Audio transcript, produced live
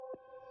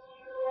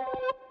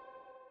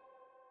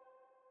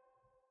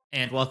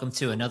And welcome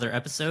to another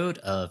episode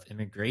of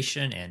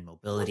Immigration and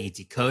Mobility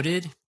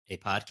Decoded, a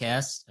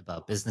podcast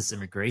about business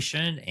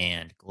immigration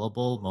and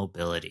global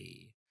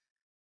mobility.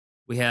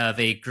 We have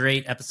a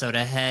great episode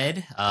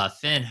ahead.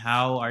 Finn,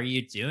 how are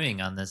you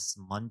doing on this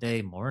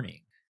Monday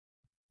morning?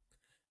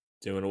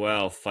 Doing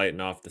well,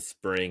 fighting off the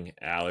spring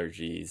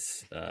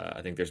allergies.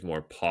 I think there's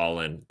more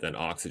pollen than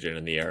oxygen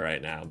in the air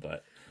right now,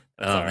 but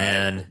that's Oh, all right.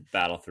 We'll man.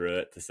 battle through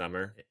it to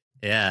summer.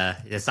 Yeah.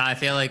 Yes, I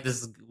feel like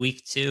this is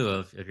week two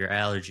of your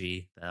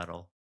allergy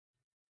battle.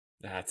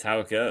 That's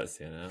how it goes.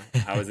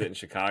 How is it in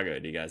Chicago?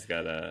 Do you guys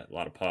got a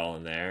lot of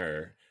pollen there,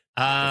 or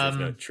because there's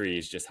no um,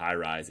 trees, just high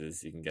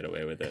rises, you can get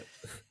away with it?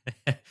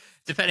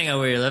 Depending on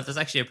where you live, there's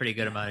actually a pretty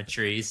good amount of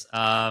trees.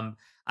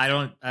 I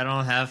don't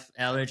have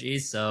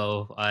allergies,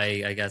 so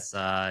I guess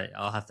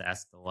I'll have to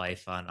ask the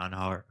wife on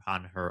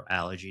her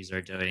allergies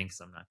are doing because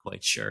I'm not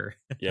quite sure.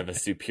 You have a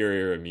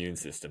superior immune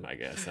system, I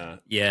guess, huh?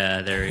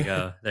 Yeah, there we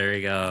go. There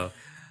we go.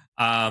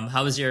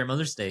 How was your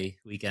Mother's Day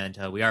weekend?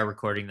 We are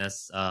recording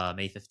this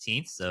May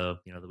 15th, so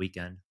the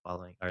weekend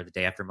following or the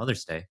day after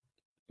Mother's Day.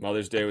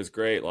 Mother's Day was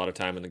great. A lot of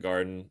time in the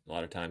garden, a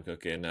lot of time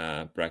cooking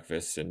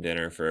breakfast and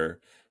dinner for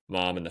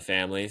mom and the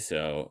family.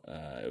 So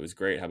it was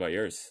great. How about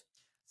yours?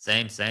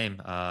 Same,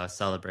 same.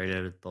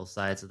 Celebrated with both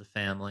sides of the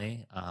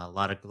family. A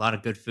lot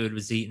of good food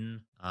was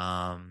eaten.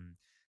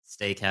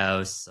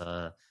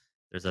 Steakhouse.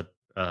 There's a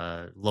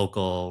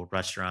local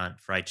restaurant,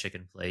 fried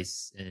chicken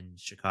place in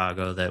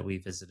Chicago that we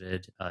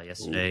visited Ooh,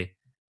 yesterday.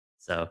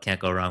 So can't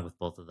go wrong with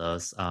both of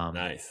those.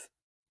 nice.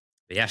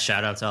 But yeah,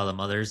 shout out to all the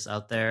mothers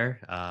out there,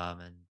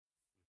 and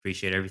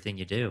appreciate everything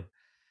you do.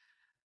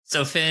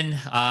 So Finn,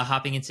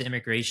 hopping into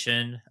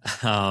immigration,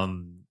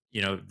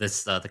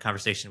 this the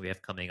conversation we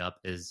have coming up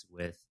is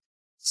with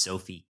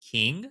Sophy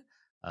King.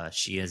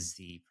 She is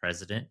the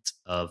president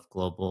of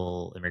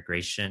global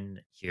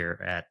immigration here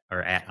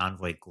at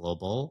Envoy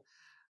Global.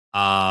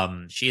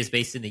 She is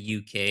based in the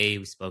UK.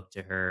 We spoke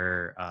to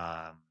her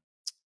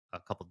a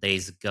couple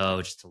days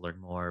ago just to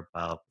learn more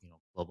about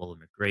global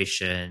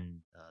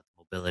immigration, the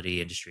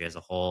mobility industry as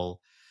a whole.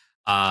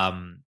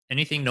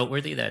 Anything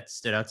noteworthy that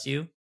stood out to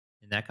you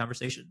in that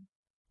conversation?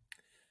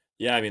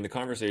 Yeah, I mean, the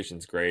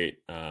conversation's great.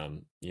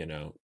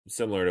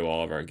 Similar to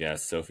all of our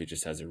guests, Sophie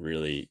just has a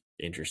really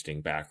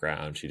interesting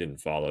background. She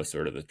didn't follow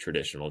sort of the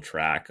traditional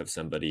track of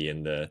somebody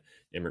in the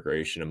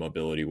immigration and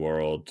mobility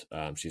world.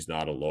 She's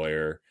not a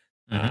lawyer.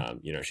 Hmm.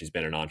 She's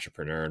been an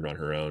entrepreneur and run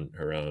her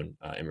own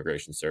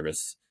immigration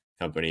service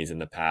companies in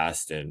the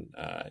past, and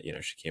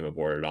she came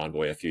aboard at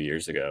Envoy a few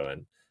years ago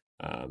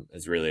and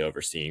has really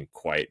overseen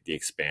quite the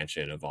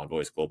expansion of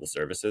Envoy's global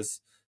services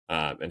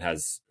and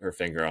has her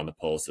finger on the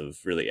pulse of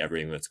really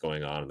everything that's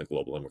going on in the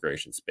global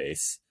immigration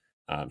space.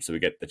 So we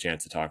get the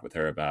chance to talk with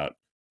her about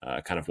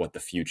kind of what the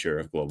future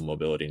of global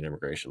mobility and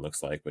immigration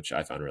looks like, which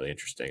I found really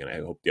interesting, and I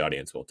hope the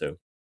audience will too.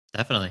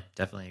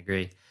 Definitely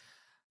agree.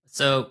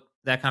 So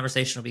that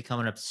conversation will be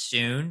coming up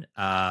soon.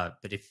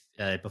 But if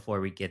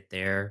before we get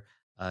there,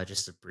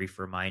 just a brief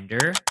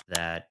reminder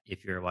that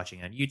if you're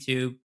watching on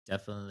YouTube,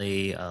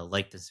 definitely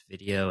like this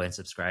video and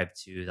subscribe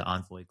to the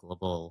Envoy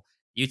Global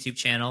YouTube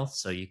channel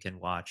so you can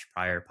watch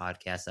prior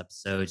podcast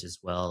episodes as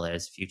well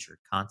as future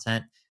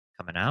content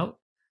coming out.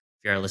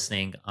 If you are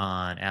listening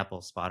on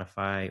Apple,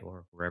 Spotify,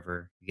 or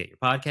wherever you get your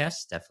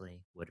podcasts, definitely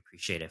would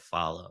appreciate a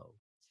follow.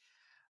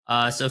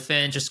 So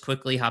Finn, just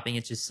quickly hopping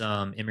into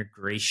some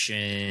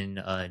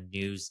immigration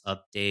news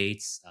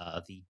updates.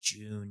 The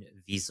June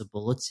visa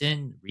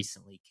bulletin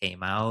recently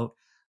came out.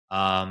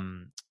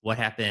 What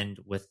happened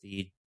with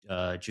the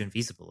June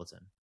visa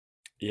bulletin?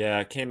 Yeah,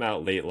 it came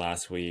out late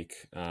last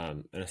week,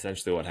 and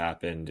essentially what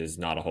happened is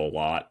not a whole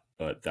lot,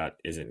 but that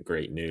isn't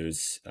great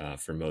news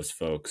for most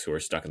folks who are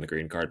stuck in the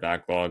green card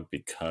backlog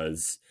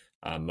because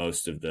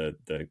most of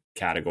the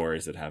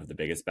categories that have the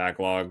biggest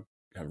backlog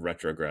have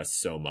retrogressed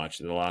so much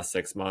in the last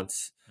 6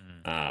 months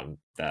Mm,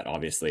 that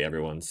obviously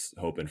everyone's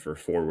hoping for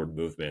forward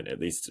movement, at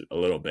least a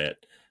little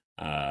bit,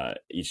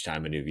 each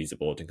time a new visa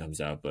bulletin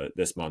comes out. But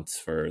this month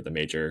for the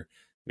major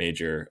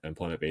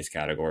employment based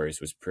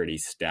categories was pretty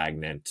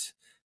stagnant,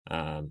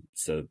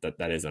 so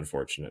that is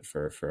unfortunate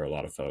for a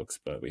lot of folks,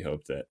 but we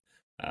hope that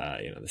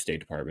the State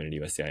Department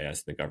and USCIS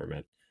and the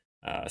government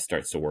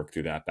starts to work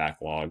through that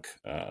backlog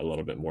a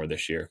little bit more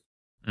this year.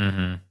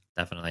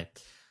 definitely.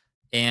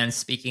 And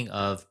speaking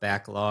of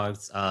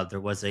backlogs, there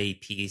was a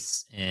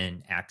piece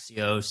in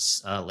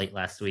Axios late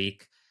last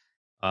week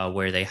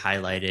where they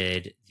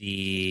highlighted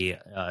the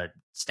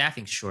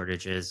staffing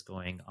shortages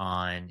going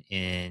on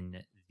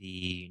in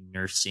the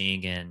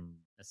nursing and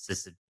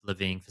assisted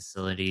living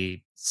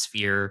facility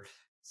sphere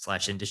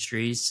slash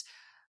industries.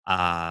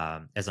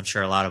 As I'm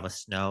sure a lot of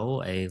us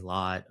know, a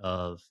lot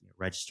of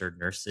registered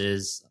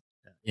nurses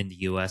in the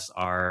U.S.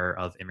 are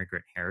of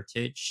immigrant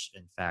heritage.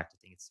 In fact, I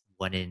think it's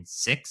 1 in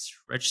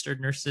 6 registered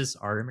nurses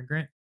are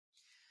immigrant.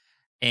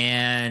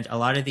 And a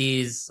lot of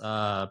these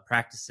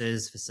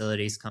practices,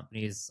 facilities,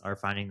 companies are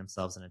finding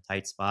themselves in a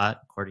tight spot,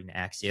 according to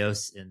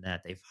Axios, in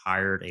that they've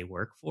hired a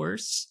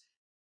workforce,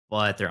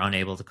 but they're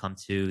unable to come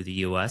to the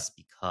US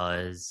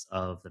because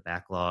of the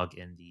backlog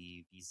in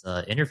the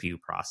visa interview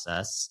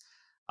process.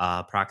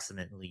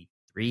 Approximately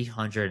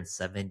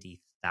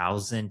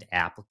 370,000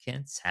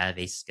 applicants have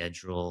a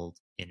scheduled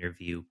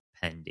interview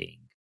pending.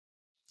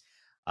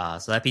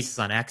 So that piece is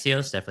on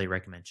Axios. Definitely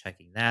recommend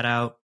checking that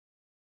out.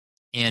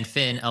 And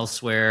Finn,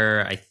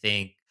 elsewhere, I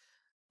think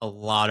a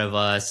lot of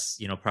us,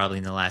 probably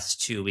in the last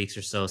 2 weeks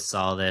or so,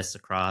 saw this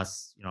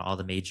across, all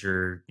the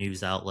major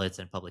news outlets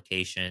and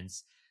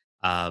publications.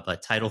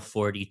 But Title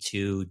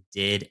 42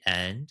 did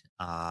end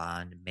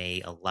on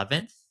May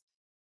 11th.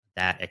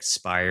 That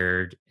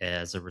expired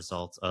as a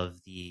result of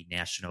the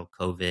national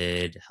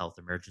COVID health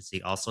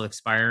emergency also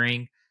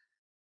expiring.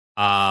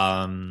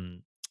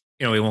 Um,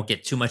 we won't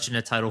get too much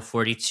into Title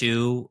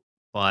 42,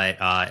 but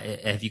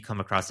have you come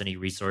across any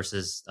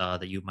resources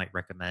that you might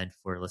recommend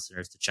for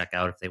listeners to check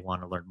out if they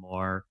want to learn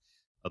more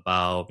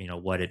about,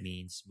 what it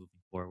means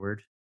moving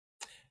forward?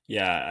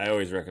 Yeah, I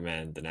always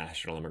recommend the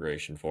National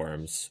Immigration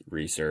Forum's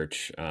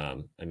research. I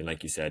mean,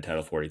 like you said,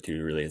 Title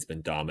 42 really has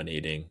been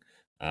dominating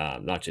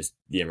not just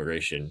the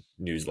immigration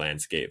news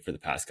landscape for the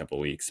past couple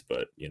of weeks,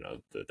 but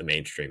the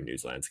mainstream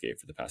news landscape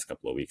for the past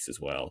couple of weeks as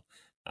well.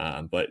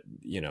 But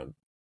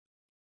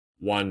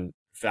one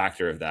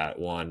factor of that,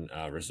 one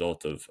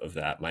result of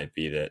that might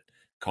be that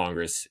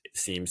Congress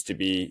seems to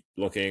be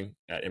looking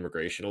at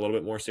immigration a little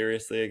bit more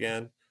seriously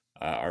again.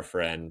 Our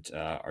friend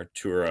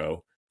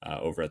Arturo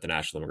over at the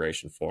National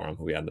Immigration Forum,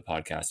 who we had on the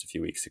podcast a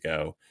few weeks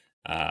ago,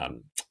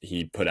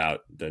 he put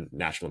out the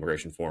National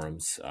Immigration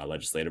Forum's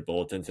legislative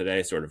bulletin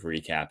today, sort of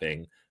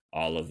recapping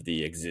all of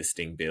the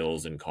existing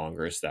bills in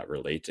Congress that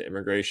relate to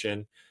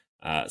immigration.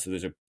 So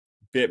there's a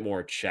bit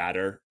more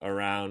chatter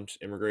around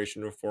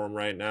immigration reform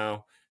right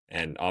now.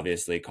 And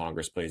obviously,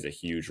 Congress plays a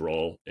huge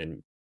role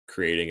in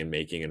creating and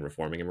making and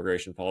reforming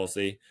immigration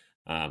policy.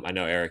 I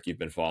know, Eric, you've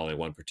been following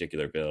one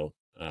particular bill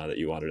that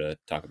you wanted to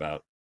talk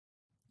about.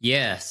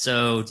 Yeah.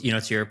 So,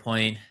 to your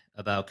point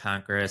about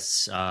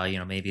Congress,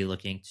 maybe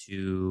looking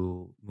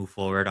to move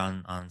forward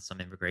on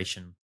some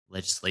immigration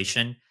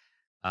legislation.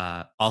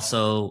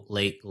 Also,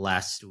 late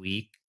last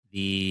week,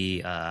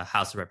 the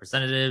House of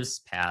Representatives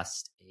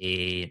passed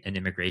an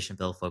immigration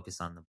bill focused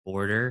on the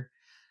border.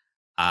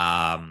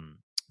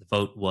 The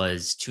vote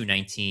was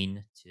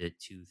 219 to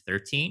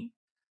 213.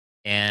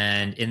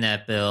 And in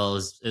that bill,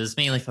 it was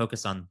mainly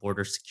focused on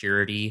border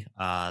security,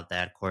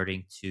 that,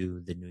 according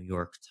to the New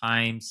York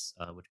Times,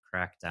 would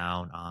crack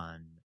down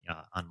on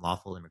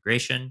unlawful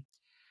immigration.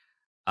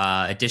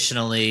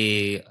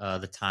 Additionally,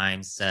 the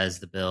Times says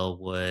the bill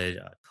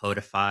would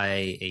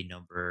codify a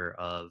number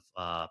of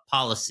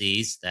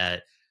policies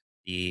that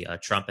the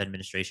Trump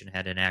administration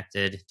had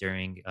enacted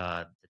during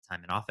the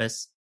time in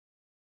office.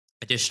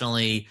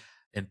 Additionally,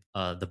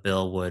 the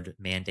bill would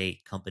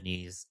mandate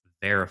companies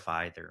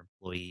verify their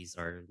employees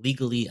are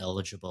legally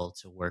eligible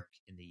to work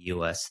in the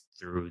U.S.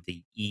 through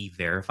the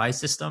E-Verify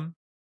system.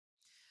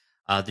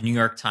 The New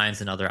York Times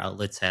and other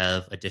outlets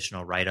have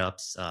additional write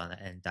ups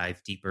and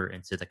dive deeper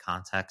into the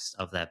context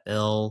of that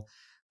bill.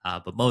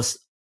 But most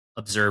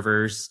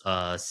observers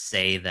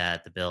say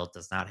that the bill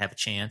does not have a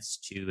chance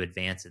to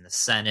advance in the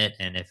Senate.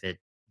 And if it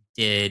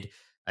did,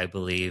 I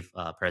believe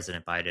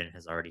President Biden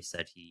has already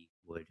said he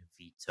would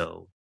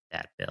veto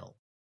that bill.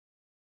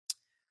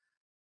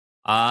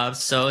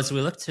 So as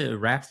we look to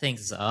wrap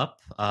things up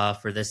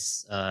for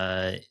this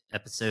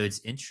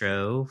episode's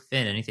intro,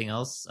 Finn, anything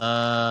else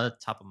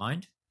top of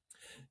mind?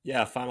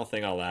 Yeah, final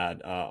thing I'll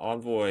add.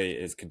 Envoy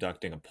is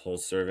conducting a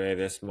pulse survey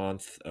this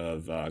month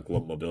of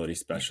global mobility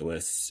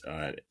specialists,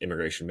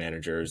 immigration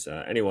managers,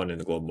 anyone in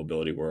the global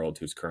mobility world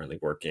who's currently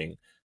working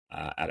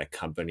at a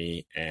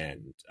company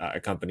and a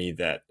company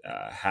that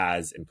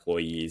has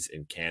employees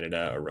in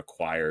Canada or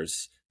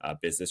requires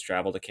business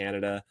travel to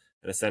Canada.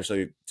 And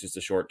essentially, just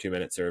a short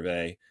 2-minute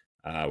survey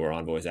where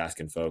Envoy is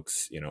asking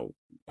folks,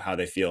 how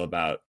they feel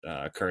about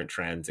current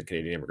trends in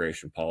Canadian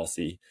immigration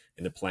policy.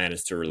 And the plan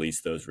is to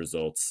release those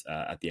results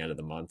at the end of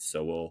the month.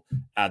 So we'll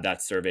add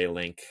that survey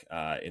link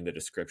in the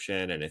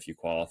description. And if you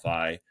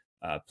qualify,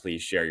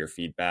 please share your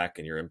feedback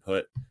and your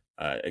input.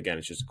 Again,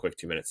 it's just a quick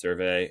 2-minute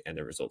survey, and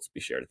the results will be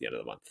shared at the end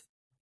of the month.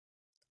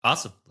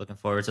 Awesome. Looking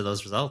forward to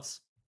those results.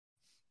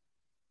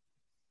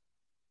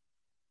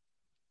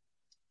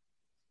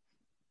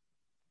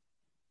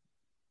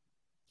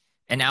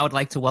 And now I'd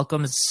like to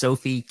welcome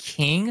Sophy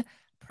King,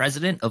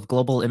 President of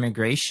Global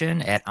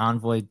Immigration at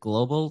Envoy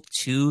Global,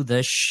 to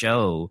the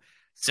show.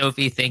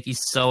 Sophy, thank you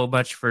so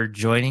much for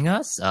joining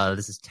us.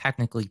 This is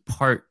technically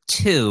part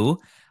two.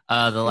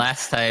 The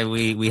last time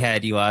we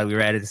had you on, we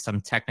ran into some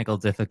technical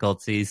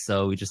difficulties,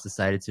 so we just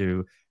decided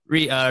to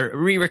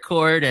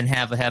re-record and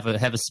have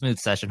a smooth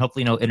session.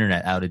 Hopefully, no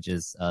internet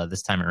outages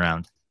this time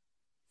around.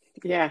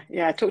 Yeah.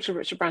 Talk to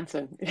Richard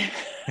Branson.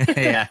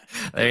 Yeah,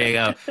 there you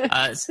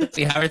go.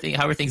 Sophie, how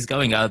are things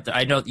going?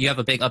 I know you have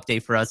a big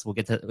update for us. We'll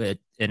get to it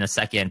in a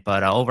second,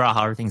 but overall,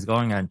 how are things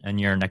going on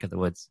your neck of the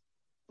woods?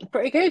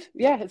 Pretty good.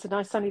 Yeah, it's a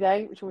nice sunny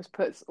day, which always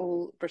puts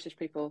all British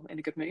people in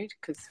a good mood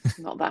because it's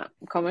not that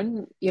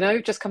common.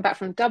 Just come back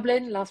from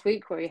Dublin last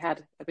week where we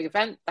had a big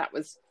event. That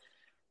was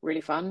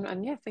really fun.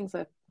 And yeah, things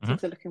are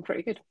looking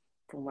pretty good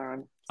from where I'm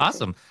sitting.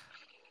 Awesome.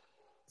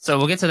 So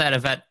we'll get to that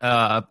event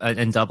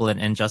in Dublin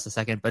in just a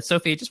second. But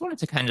Sophie, I just wanted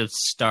to kind of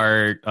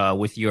start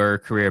with your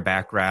career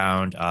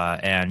background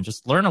and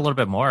just learn a little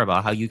bit more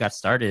about how you got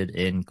started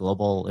in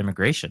global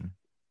immigration.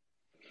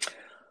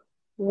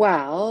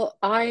 Well,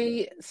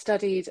 I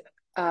studied,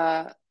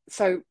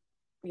 so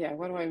yeah,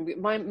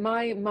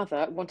 my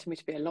mother wanted me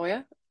to be a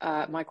lawyer.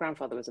 My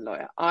grandfather was a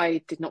lawyer.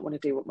 I did not want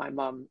to do what my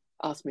mum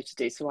asked me to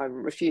do, so I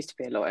refused to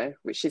be a lawyer,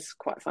 which is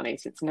quite funny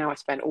since now I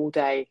spend all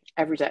day,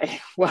 every day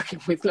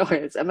working with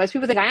lawyers. And most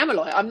people think I am a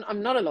lawyer.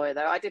 I'm not a lawyer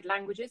though. I did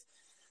languages.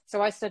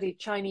 So I studied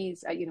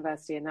Chinese at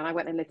university, and then I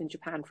went and lived in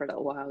Japan for a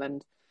little while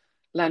and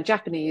learned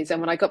Japanese. And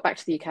when I got back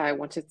to the UK, I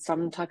wanted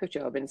some type of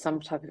job in some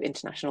type of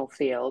international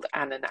field,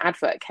 and an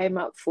advert came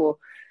up for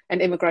an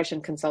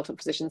immigration consultant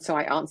position. So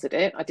I answered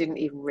it. I didn't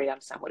even really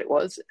understand what it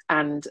was.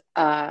 And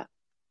I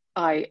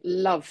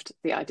loved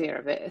the idea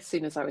of it as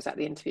soon as I was at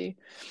the interview.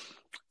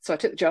 So I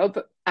took the job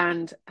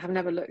and have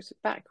never looked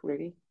back,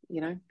 really,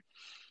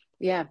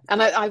 Yeah.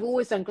 And I've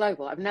always done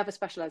global. I've never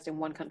specialized in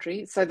one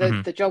country. So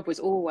the job was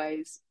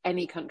always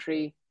any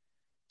country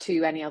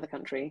to any other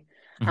country.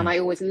 And I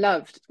always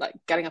loved like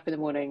getting up in the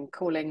morning,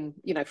 calling,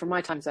 from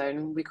my time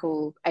zone, we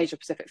call Asia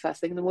Pacific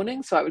first thing in the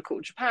morning. So I would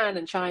call Japan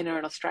and China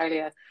and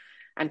Australia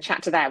and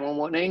chat to them all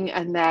morning.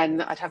 And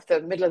then I'd have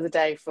the middle of the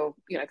day for,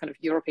 kind of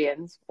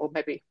Europeans or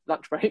maybe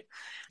lunch break.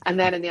 And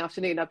then in the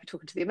afternoon, I'd be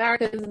talking to the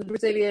Americans and the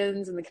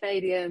Brazilians and the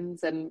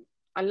Canadians. And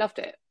I loved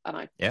it. And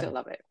I still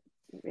love it.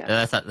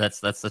 Yeah.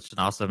 That's such an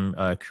awesome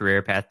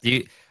career path.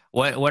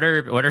 What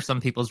are some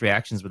people's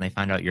reactions when they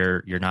find out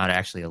you're not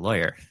actually a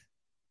lawyer?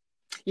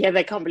 Yeah,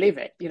 they can't believe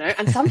it,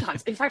 And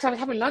sometimes, in fact, I was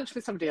having lunch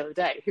with somebody the other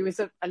day who was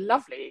a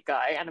lovely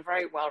guy and a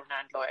very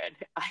well-renowned lawyer. And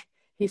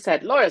he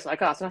said, lawyers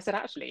like us. And I said,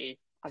 actually,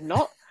 I'm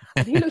not.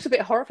 And he looked a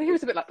bit horrified. He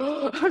was a bit like,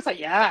 oh, I was like,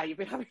 yeah, you've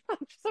been having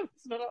lunch.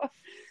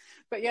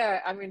 But yeah,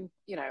 I mean,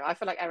 I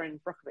feel like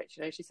Erin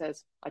Brockovich, she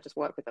says, I just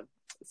work with them.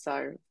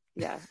 So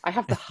yeah, I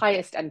have the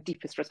highest and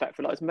deepest respect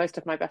for lawyers. Most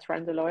of my best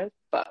friends are lawyers,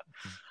 but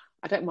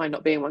I don't mind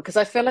not being one, because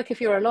I feel like if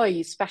you're a lawyer,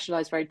 you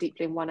specialize very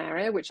deeply in one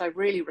area, which I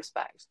really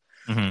respect.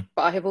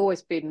 But I have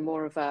always been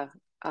more of a,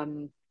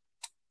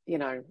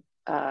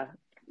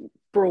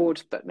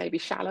 broad, but maybe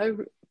shallow.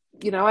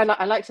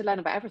 I like to learn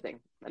about everything,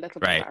 a little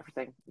bit about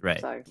everything.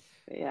 Right. So,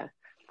 yeah.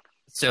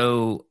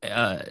 So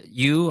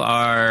you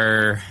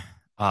are,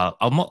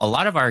 a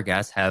lot of our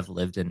guests have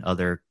lived in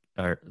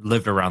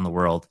lived around the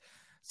world.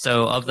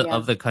 So of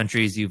the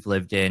countries you've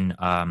lived in,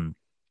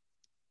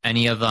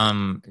 any of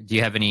them, do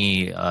you have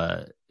any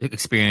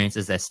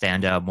experiences that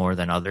stand out more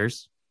than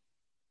others?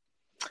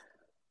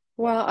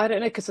 Well, I don't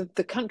know, because of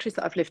the countries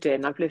that I've lived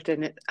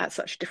in it at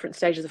such different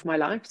stages of my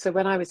life. So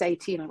when I was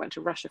 18, I went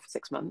to Russia for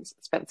 6 months,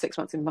 spent 6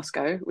 months in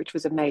Moscow, which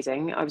was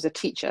amazing. I was a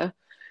teacher,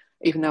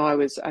 even though I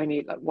was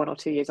only like 1 or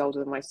 2 years older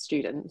than my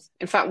students.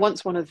 In fact,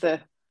 once one of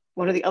the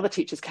other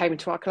teachers came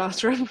into our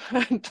classroom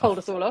and told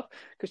us all off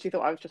because she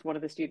thought I was just one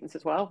of the students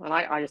as well. And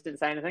I just didn't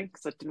say anything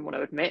because I didn't want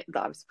to admit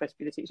that I was supposed to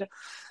be the teacher.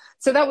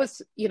 So that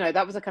was,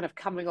 that was a kind of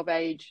coming of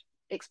age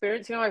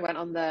experience. I went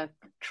on the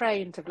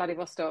train to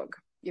Vladivostok,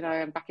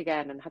 and back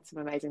again, and had some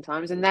amazing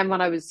times. And then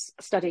when I was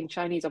studying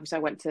Chinese, obviously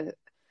I went to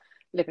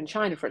live in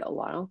China for a little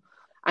while.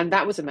 And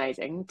that was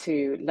amazing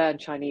to learn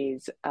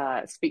Chinese,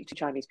 speak to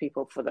Chinese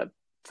people for the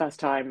first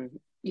time,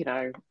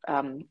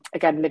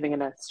 again, living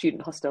in a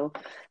student hostel.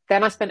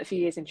 Then I spent a few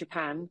years in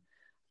Japan,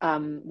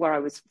 where I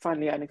was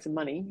finally earning some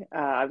money.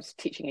 I was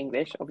teaching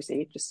English,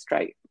 obviously, just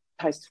straight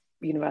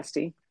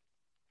post-university.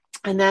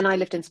 And then I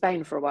lived in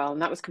Spain for a while,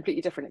 and that was a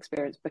completely different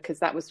experience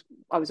because I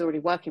was already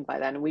working by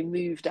then. And we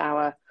moved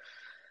our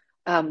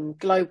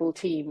global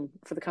team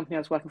for the company I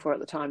was working for at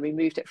the time. We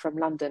moved it from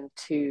London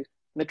to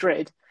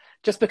Madrid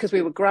just because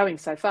we were growing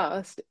so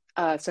fast.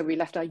 So we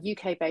left our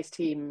UK-based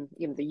team,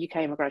 the UK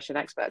immigration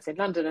experts in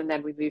London, and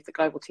then we moved the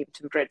global team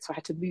to Madrid. So I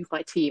had to move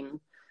my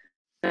team,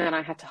 and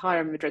I had to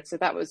hire in Madrid. So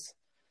that was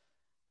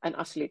an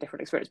utterly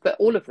different experience. But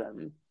all of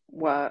them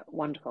were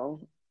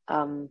wonderful,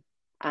 and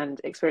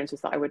experiences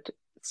that I would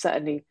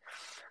certainly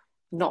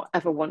not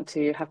ever want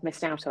to have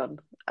missed out on.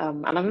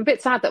 And I'm a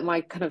bit sad that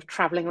my kind of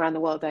traveling around the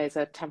world days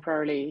are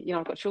temporarily,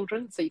 I've got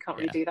children, so you can't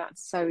really do that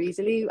so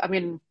easily. I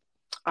mean,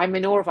 I'm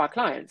in awe of our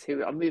clients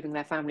who are moving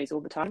their families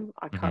all the time.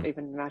 I can't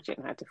even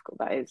imagine how difficult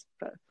that is.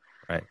 But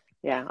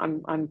yeah,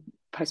 I'm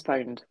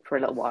postponed for a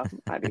little while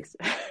at least.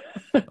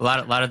 a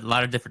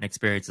lot of different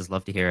experiences.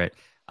 Love to hear it.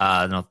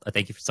 No,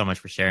 thank you so much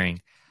for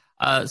sharing.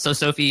 So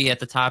Sophie, at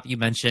the top you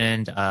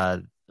mentioned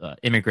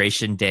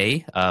Immigration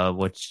Day,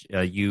 which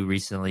you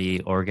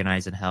recently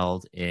organized and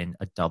held in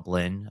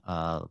Dublin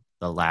the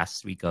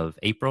last week of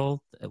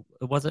April.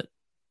 Was it?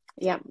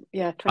 Yeah.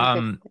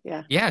 25th,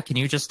 yeah. Can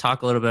you just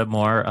talk a little bit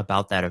more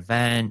about that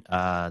event,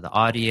 the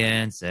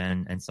audience,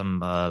 and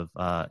some of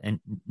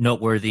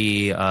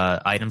noteworthy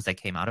items that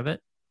came out of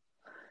it?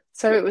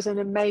 So it was an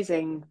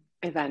amazing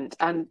event,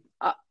 and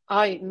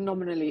I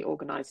nominally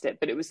organised it,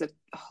 but it was a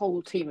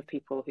whole team of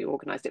people who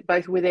organised it,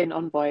 both within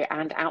Envoy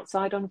and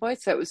outside Envoy.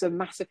 So it was a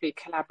massively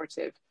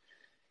collaborative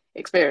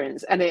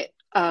experience, and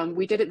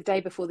We did it the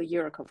day before the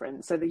Euro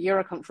conference. So the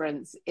Euro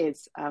conference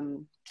is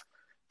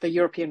the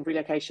European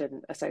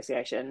Relocation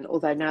Association,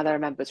 although now there are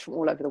members from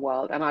all over the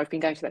world. And I've been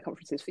going to their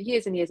conferences for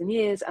years and years and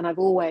years. And I've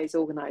always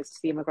organised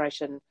the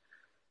immigration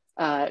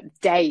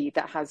day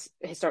that has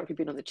historically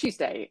been on the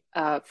Tuesday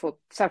for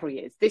several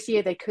years. This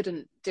year they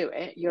couldn't do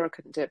it. Euro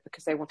couldn't do it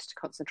because they wanted to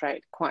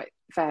concentrate quite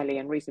fairly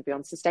and reasonably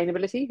on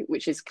sustainability,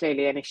 which is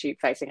clearly an issue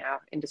facing our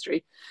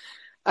industry.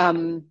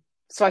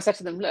 So I said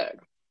to them, look,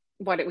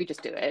 why don't we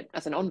just do it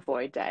as an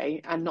envoy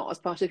day and not as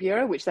part of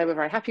Euro, which they were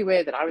very happy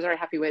with and I was very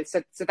happy with.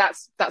 So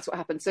that's what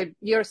happened. So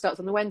Euro starts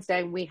on the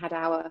Wednesday and we had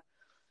our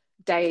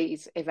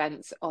day's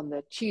events on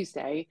the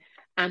Tuesday,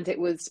 and it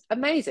was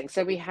amazing.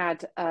 So we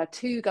had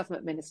 2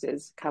 government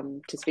ministers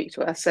come to speak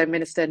to us. So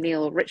Minister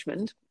Neil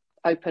Richmond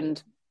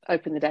opened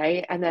the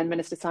day, and then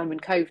Minister Simon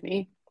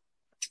Coveney,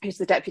 who's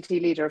the deputy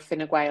leader of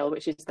Fine Gael,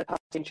 which is the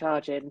party in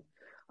charge in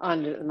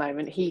Ireland at the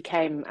moment. He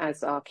came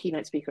as our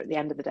keynote speaker at the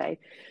end of the day.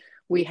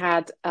 We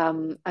had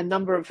a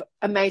number of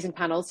amazing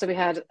panels. So we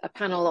had a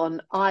panel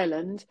on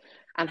Ireland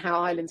and how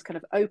Ireland's kind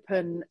of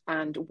open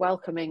and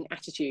welcoming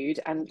attitude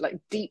and like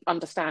deep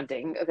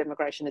understanding of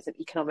immigration as an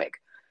economic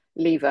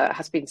lever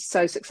has been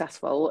so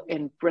successful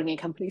in bringing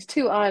companies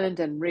to Ireland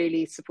and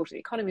really supporting the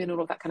economy and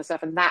all of that kind of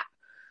stuff. And that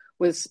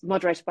was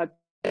moderated by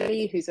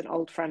Billy, who's an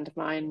old friend of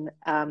mine,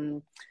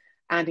 and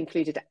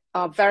included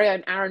our very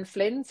own Aaron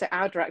Flynn, so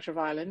our director of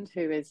Ireland,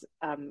 who is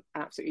an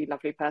absolutely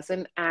lovely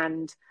person.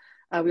 And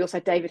we also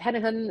had David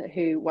Hennihan,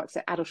 who works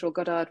at Adelshaw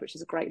Goddard, which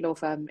is a great law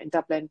firm in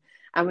Dublin.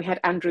 And we had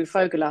Andrew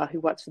Fogelar,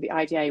 who works for the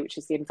IDA, which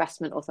is the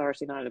investment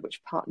authority in Ireland,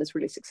 which partners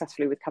really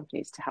successfully with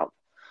companies to help,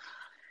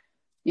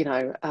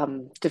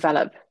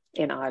 develop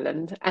in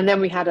Ireland. And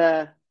then we had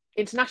a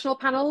international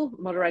panel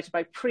moderated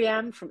by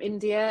Priyam from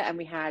India. And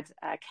we had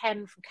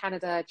Ken from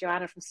Canada,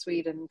 Joanna from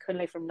Sweden,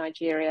 Kunle from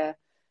Nigeria,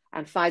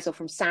 and Faisal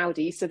from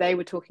Saudi. So they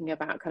were talking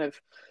about kind of,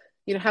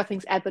 how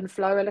things ebb and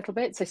flow a little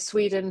bit. So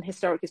Sweden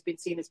historically has been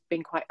seen as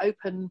being quite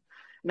open,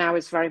 now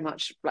is very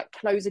much like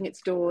closing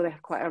its door. They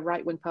have quite a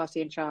right-wing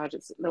party in charge.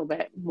 It's a little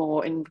bit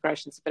more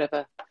immigration. It's a bit of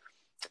a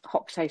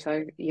hot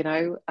potato,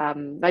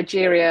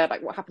 Nigeria,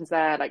 like what happens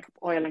there, like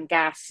oil and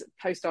gas,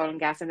 post-oil and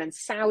gas. And then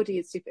Saudi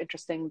is super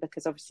interesting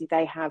because obviously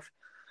they have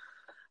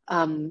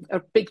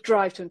a big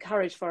drive to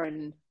encourage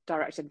foreign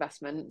direct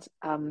investment.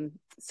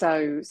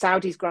 So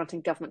Saudi's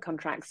granting government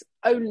contracts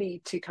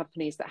only to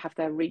companies that have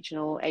their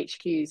regional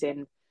HQs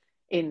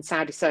in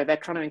Saudi. So they're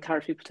trying to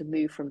encourage people to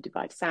move from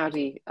Dubai to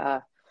Saudi,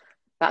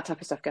 that type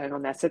of stuff going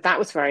on there. So that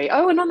was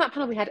and on that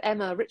panel we had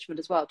Emma Richmond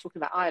as well, talking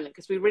about Ireland,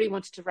 because we really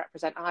wanted to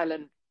represent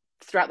Ireland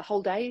throughout the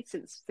whole day,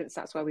 since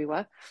that's where we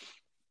were.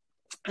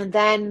 And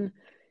then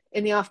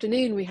in the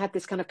afternoon, we had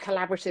this kind of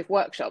collaborative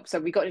workshop. So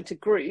we got into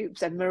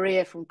groups, and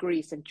Maria from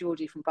Greece and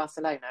Georgie from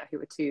Barcelona, who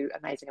were 2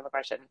 amazing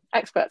immigration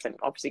experts and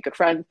obviously good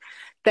friends,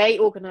 they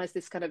organized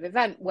this kind of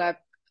event where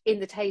in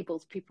the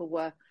tables, people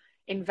were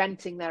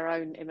inventing their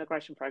own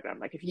immigration program.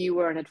 Like if you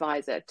were an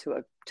advisor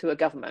to a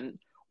government,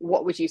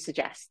 what would you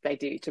suggest they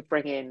do to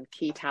bring in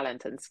key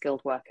talent and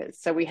skilled workers?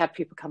 So we had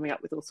people coming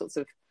up with all sorts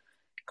of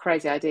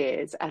crazy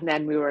ideas, and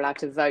then we were allowed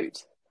to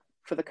vote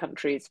for the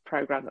country's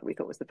program that we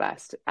thought was the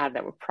best, and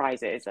there were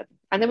prizes,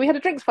 and then we had a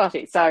drinks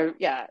party. So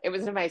yeah, it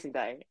was an amazing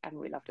day and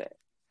we loved it.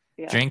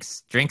 Yeah.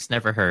 Drinks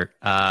never hurt,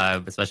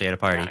 especially at a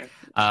party.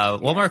 No.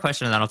 One more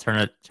question, and then I'll turn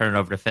it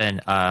over to Finn.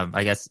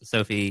 I guess,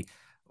 Sophie,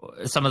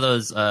 some of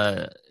those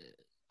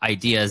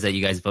ideas that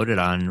you guys voted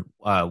on,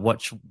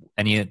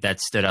 any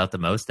that stood out the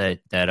most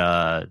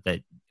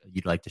that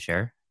you'd like to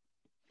share?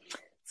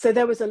 So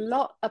there was a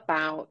lot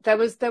about, there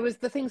was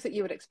the things that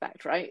you would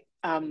expect, right?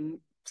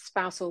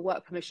 Spousal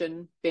work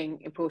permission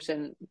being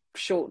important,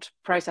 short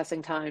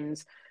processing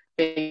times,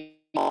 being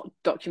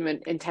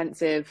document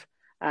intensive,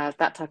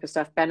 that type of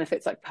stuff,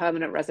 benefits like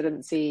permanent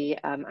residency,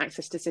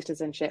 access to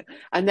citizenship.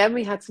 And then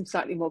we had some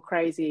slightly more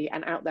crazy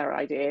and out there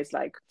ideas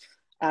like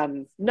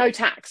no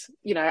tax,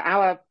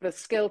 the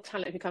skilled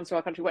talent who comes to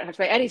our country won't have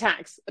to pay any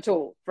tax at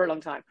all for a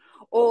long time.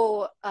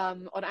 Or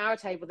on our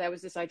table, there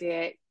was this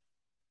idea,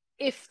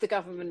 if the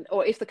government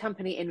or if the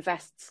company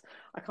invests,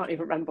 I can't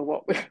even remember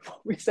what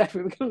we said,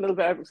 we were getting a little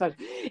bit overexcited.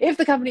 If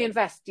the company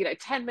invests,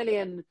 $10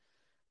 million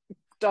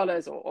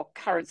or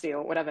currency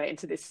or whatever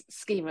into this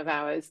scheme of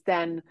ours,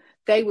 then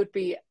they would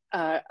be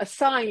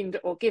assigned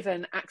or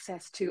given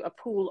access to a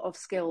pool of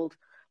skilled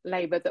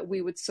labour that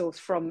we would source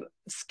from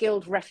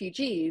skilled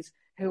refugees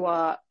who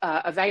are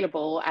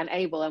available and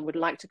able and would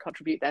like to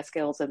contribute their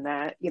skills and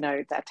their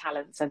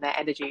talents and their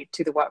energy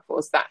to the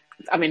workforce.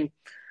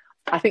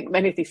 I think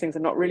many of these things are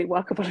not really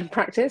workable in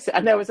practice.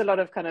 And there was a lot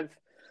of kind of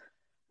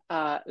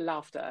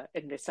laughter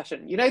in this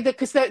session,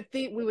 because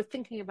we were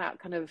thinking about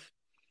kind of,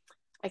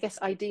 I guess,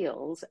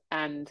 ideals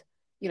and,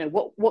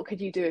 what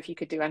could you do if you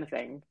could do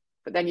anything?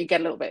 But then you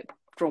get a little bit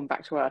drawn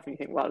back to earth and you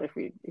think, well, if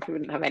we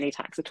wouldn't have any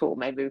tax at all,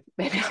 maybe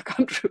our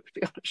country would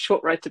be on a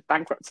short road to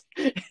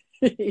bankruptcy,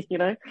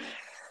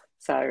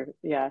 So,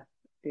 yeah.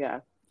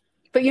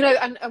 But,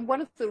 and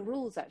one of the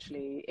rules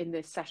actually in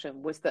this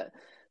session was that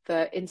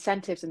the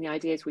incentives and the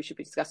ideas we should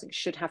be discussing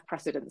should have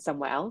precedent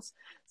somewhere else.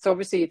 So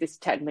obviously this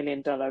 $10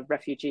 million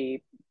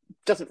refugee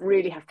doesn't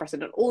really have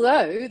precedent,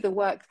 although the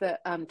work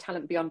that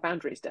Talent Beyond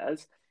Boundaries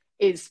does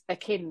is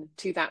akin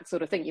to that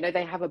sort of thing. You know,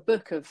 they have a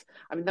book of,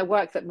 I mean, the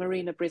work that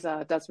Marina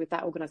Brizard does with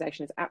that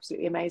organization is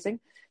absolutely amazing.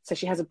 So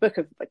she has a book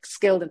of like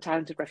skilled and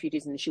talented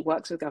refugees, and she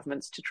works with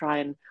governments to try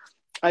and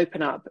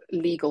open up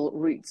legal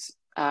routes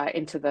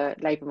into the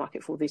labour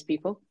market for these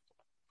people.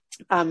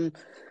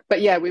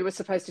 But yeah, we were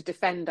supposed to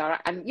defend our,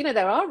 and you know,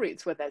 there are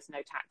routes where there's no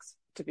tax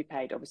to be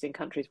paid, obviously in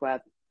countries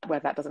where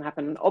that doesn't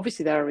happen. And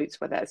obviously there are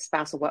routes where there's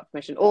spousal work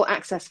permission or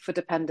access for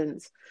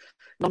dependents,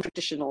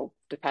 non-traditional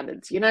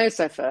dependents, you know,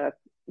 so for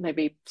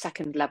maybe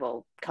second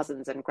level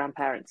cousins and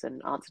grandparents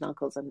and aunts and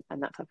uncles and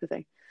that type of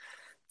thing.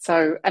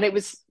 So, and it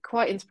was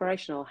quite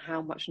inspirational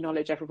how much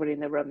knowledge everybody in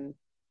the room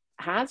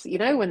has, you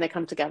know, when they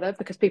come together,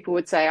 because people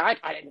would say, I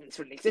didn't this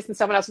really exist, and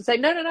someone else would say,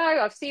 no,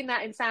 I've seen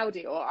that in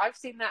Saudi, or I've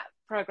seen that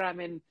program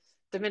in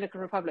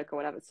Dominican Republic or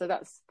whatever. So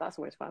that's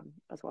always fun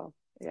as well.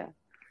 Yeah.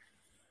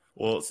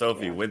 Well,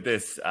 Sophie, with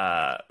this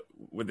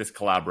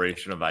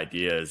collaboration of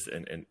ideas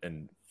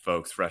and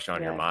folks fresh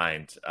on your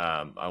mind,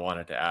 I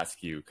wanted to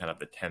ask you kind of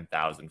the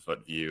 10,000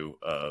 foot view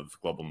of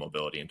global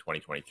mobility in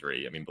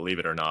 2023. I mean, believe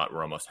it or not,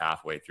 we're almost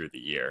halfway through the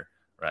year,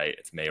 right?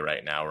 It's May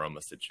right now. We're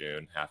almost to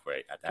June, at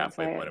the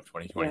halfway point of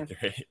 2023.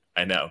 Yeah.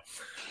 I know.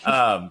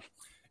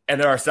 And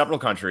there are several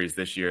countries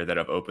this year that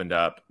have opened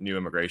up new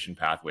immigration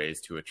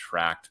pathways to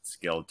attract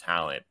skilled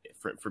talent.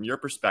 From your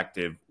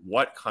perspective,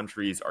 what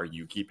countries are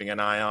you keeping an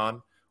eye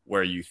on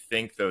where you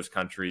think those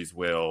countries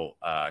will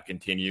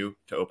continue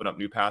to open up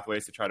new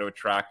pathways to try to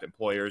attract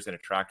employers and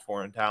attract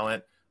foreign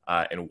talent?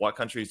 And what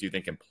countries do you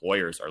think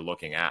employers are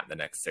looking at in the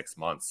next 6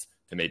 months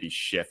to maybe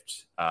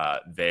shift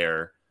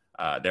their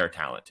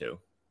talent to?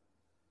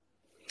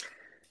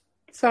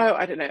 So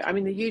I don't know. I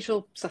mean, the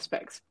usual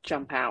suspects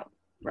jump out,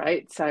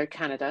 right? So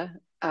Canada,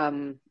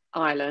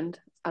 Ireland.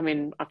 I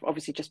mean, I've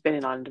obviously just been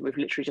in Ireland and we've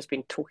literally just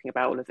been talking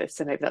about all of this.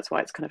 So maybe that's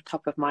why it's kind of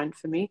top of mind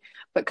for me.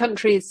 But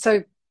countries,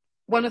 so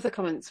one of the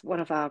comments one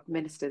of our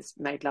ministers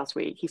made last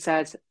week, he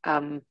said,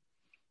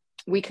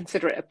 we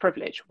consider it a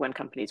privilege when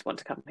companies want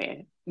to come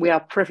here. We are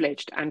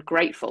privileged and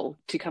grateful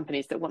to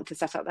companies that want to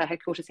set up their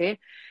headquarters here.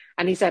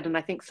 And he said, and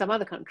I think some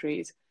other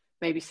countries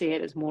maybe see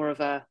it as more of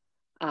a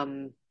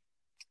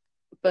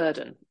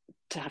burden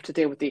to have to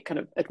deal with the kind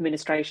of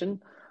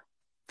administration.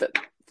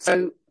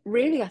 So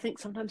really, I think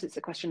sometimes it's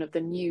a question of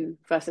the new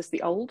versus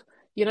the old.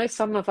 You know,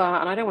 some of our,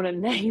 and I don't want to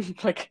name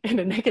like in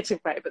a negative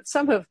way, but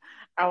some of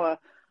our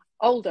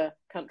older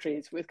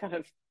countries with kind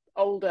of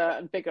older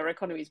and bigger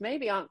economies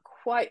maybe aren't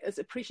quite as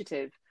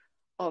appreciative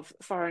of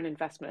foreign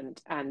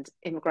investment and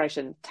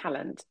immigration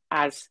talent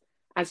as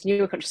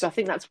newer countries. So I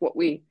think that's what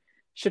we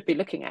should be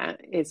looking at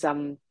is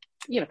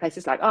you know,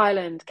 places like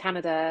Ireland,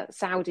 Canada,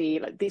 Saudi,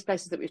 like these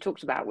places that we've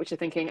talked about, which are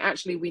thinking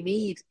actually we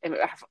need,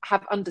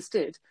 have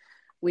understood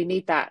we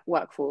need that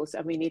workforce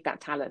and we need that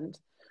talent.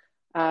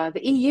 The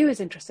EU is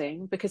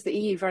interesting because the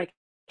EU very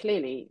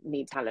clearly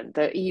needs talent.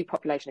 The EU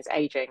population is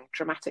aging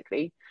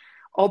dramatically,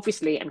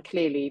 obviously, and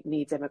clearly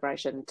needs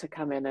immigration to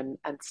come in and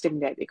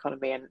stimulate the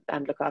economy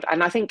and look after.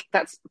 And I think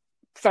that's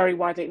very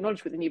widely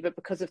acknowledged within the EU, but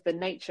because of the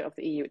nature of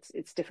the EU,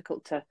 it's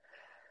difficult to,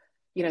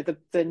 you know,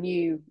 the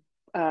new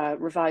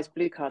revised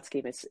blue card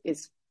scheme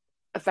is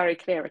a very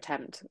clear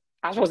attempt,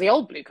 as was the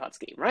old blue card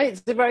scheme, right?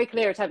 It's a very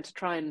clear attempt to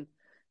try and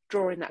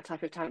draw in that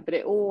type of talent, but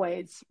it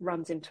always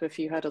runs into a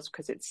few hurdles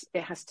because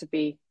it has to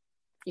be,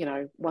 you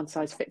know, one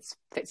size fits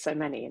so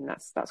many, and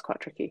that's quite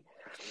tricky.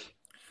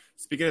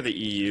 Speaking of the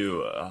EU,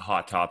 a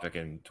hot topic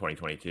in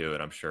 2022,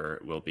 and I'm sure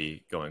it will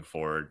be going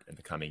forward in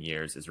the coming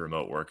years, is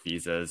remote work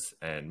visas.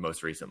 And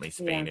most recently,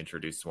 Spain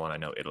introduced one. I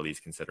know Italy's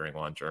considering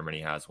one.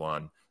 Germany has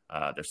one.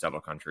 There's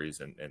several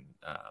countries in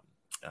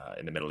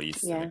the Middle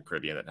East and the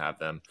Caribbean that have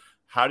them.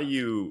 How do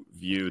you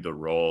view the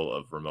role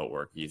of remote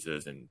work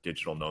visas and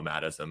digital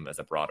nomadism as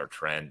a broader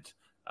trend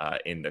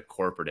in the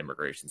corporate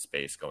immigration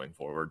space going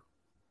forward?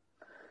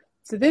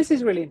 So this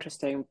is really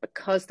interesting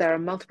because there are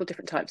multiple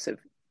different types of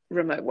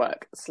remote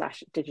work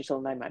 /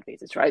 digital nomad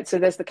visas, right? So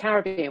there's the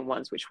Caribbean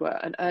ones, which were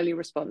an early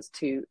response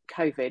to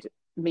COVID,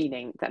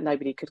 meaning that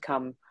nobody could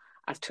come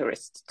as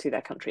tourists to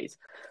their countries.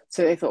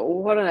 So they thought,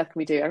 well, what on earth can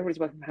we do? Everybody's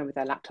working from home with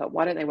their laptop.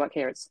 Why don't they work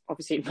here? It's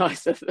obviously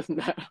nicer than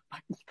that,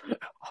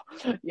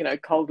 you know,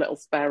 cold little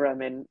spare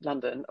room in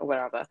London or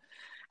wherever.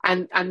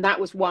 And that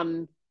was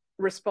one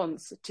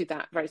response to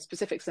that very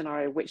specific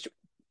scenario, which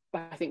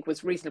I think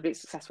was reasonably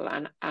successful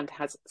and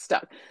has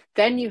stuck.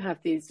 Then you have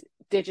these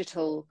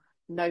digital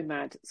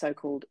nomad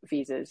so-called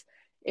visas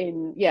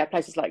in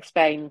places like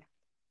Spain,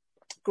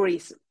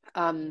 Greece,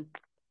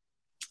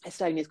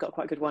 Estonia's got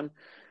quite a good one.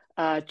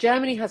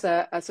 Germany has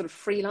a sort of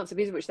freelancer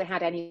visa, which they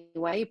had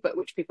anyway, but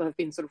which people have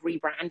been sort of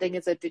rebranding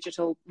as a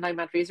digital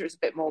nomad visa. It's a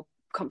bit more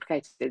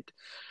complicated.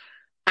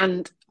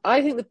 And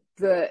I think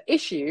the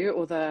issue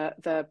or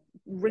the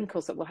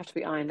wrinkles that will have to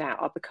be ironed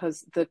out are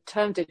because the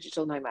term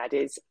digital nomad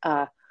is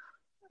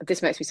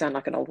this makes me sound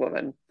like an old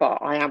woman, but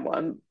I am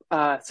one.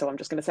 So I'm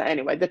just going to say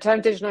anyway, the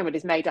term digital nomad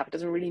is made up. It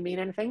doesn't really mean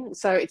anything.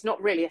 So it's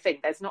not really a thing.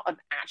 There's not an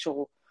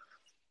actual,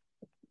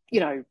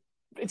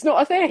 it's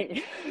not a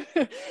thing.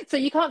 So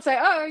you can't say,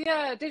 oh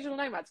yeah, digital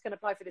nomads can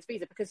apply for this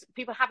visa, because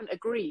people haven't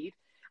agreed.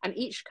 And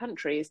each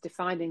country is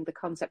defining the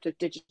concept of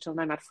digital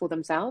nomad for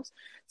themselves.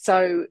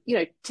 So,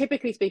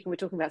 typically speaking, we're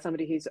talking about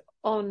somebody who's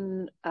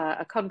on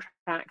a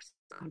contract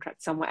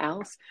somewhere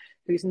else,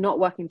 who's not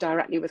working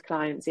directly with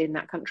clients in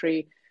that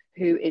country,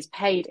 who is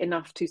paid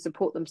enough to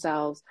support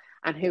themselves,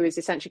 and who is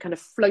essentially kind of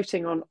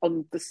floating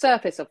on the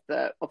surface of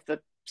the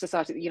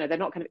society. They're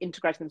not kind of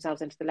integrating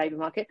themselves into the labor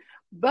market.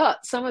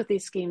 But some of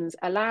these schemes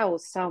allow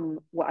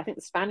I think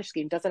the Spanish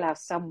scheme does allow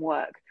some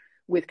work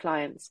with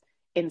clients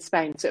in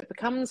Spain. So it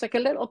becomes like a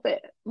little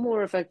bit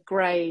more of a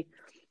grey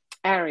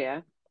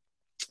area.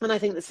 And I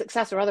think the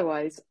success or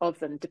otherwise of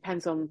them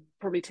depends on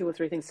probably two or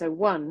three things. So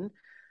one,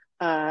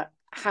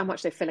 how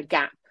much they fill a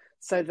gap.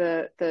 So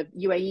the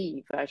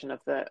UAE version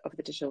of the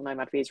digital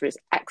nomad visa is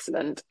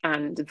excellent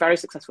and very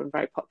successful and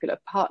very popular,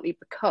 partly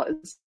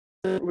because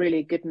really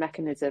a good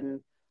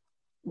mechanism.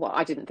 Well,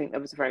 I didn't think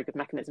there was a very good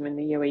mechanism in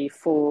the UAE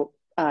for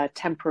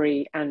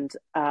temporary and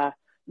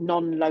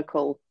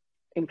non-local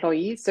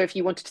employees. So if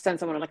you wanted to send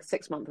someone on like a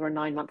 6-month or a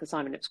 9-month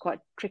assignment, it was quite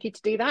tricky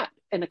to do that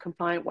in a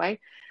compliant way.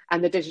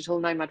 And the digital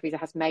nomad visa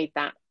has made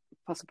that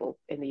possible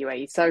in the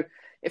UAE. So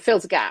it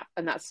fills a gap,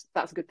 and that's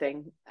a good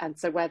thing. And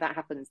so where that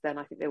happens, then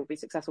I think they will be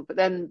successful. But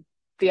then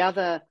the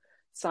other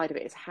side of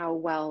it is how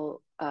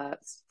well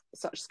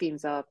such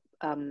schemes are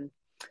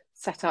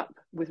set up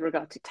with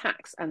regard to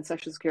tax and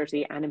social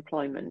security and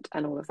employment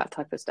and all of that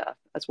type of stuff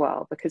as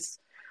well, because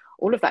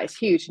all of that is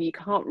huge and you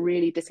can't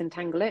really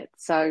disentangle it.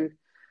 So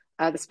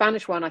the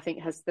Spanish one, I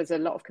think, there's a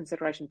lot of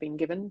consideration being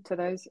given to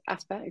those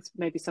aspects.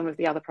 Maybe some of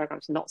the other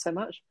programs, not so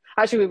much.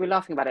 Actually, we were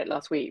laughing about it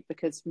last week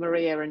because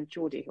Maria and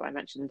Geordie, who I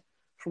mentioned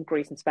from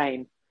Greece and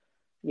Spain,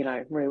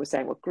 Maria was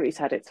saying, well, Greece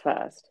had its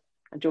first.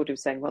 And Geordie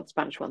was saying, well, the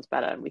Spanish one's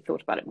better. And we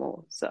thought about it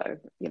more. So,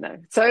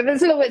 so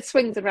there's a little bit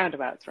swings and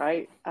roundabouts,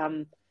 right?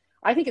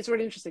 I think it's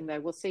really interesting, though.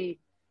 We'll see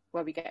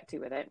where we get to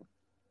with it.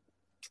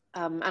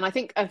 And I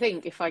think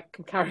if I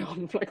can carry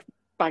on like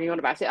banging on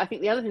about it, I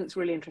think the other thing that's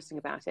really interesting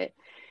about it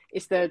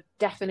is the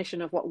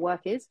definition of what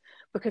work is,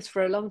 because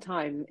for a long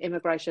time,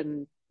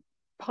 immigration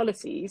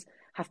policies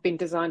have been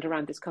designed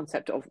around this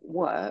concept of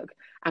work.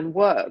 And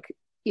work,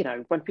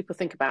 when people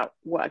think about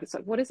work, it's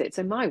like, what is it?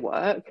 So my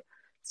work,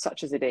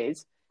 such as it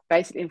is,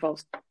 basically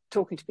involves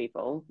talking to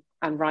people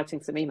and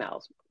writing some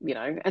emails,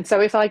 And so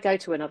if I go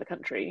to another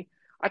country,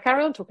 I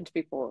carry on talking to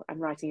people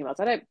and writing emails.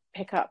 I don't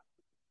pick up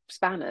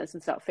spanners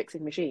and start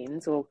fixing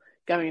machines or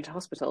going into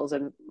hospitals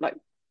and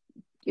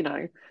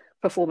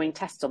performing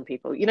tests on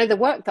people. The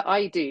work that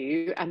I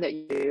do and that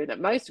you do, that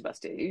most of us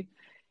do,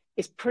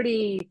 is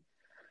pretty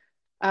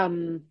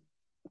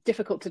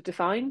difficult to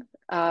define.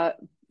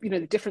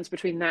 The difference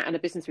between that and a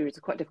business visa is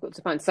quite difficult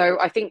to find. So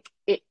I think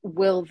it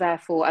will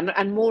therefore,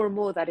 and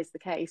more that is the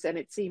case. And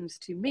it seems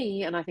to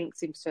me, and I think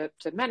seems to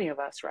many of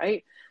us,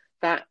 right,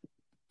 that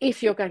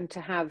if you're going to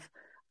have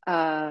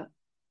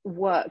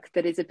work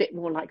that is a bit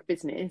more like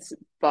business,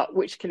 but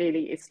which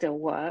clearly is still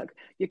work,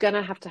 you're going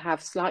to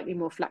have slightly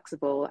more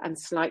flexible and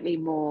slightly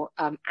more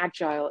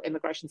agile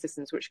immigration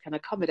systems which can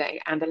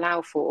accommodate and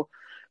allow for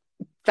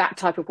that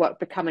type of work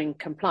becoming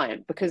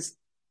compliant. Because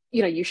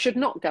you should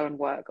not go and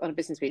work on a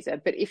business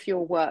visa, but if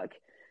your work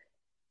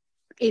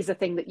is a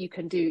thing that you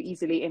can do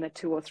easily in a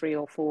 2 or 3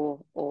 or 4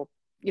 or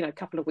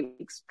couple of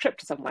weeks trip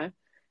to somewhere,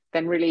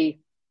 then really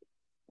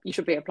you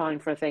should be applying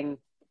for a thing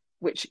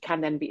which can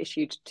then be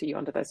issued to you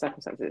under those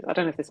circumstances. I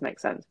don't know if this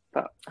makes sense,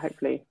 but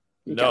hopefully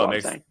you get what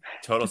I'm saying.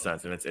 Total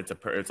sense, and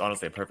it's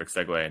honestly a perfect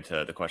segue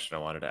into the question I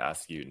wanted to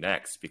ask you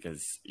next,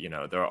 because you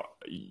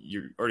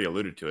already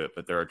alluded to it,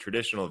 but there are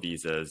traditional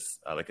visas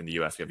like in the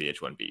US, we have the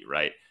H-1B,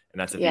 right? And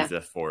that's a visa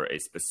for a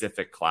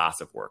specific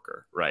class of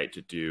worker, right,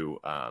 to do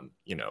a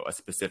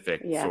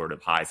specific sort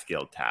of high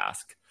skilled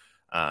task.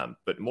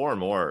 But more and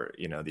more,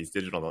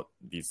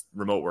 these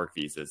remote work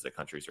visas that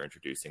countries are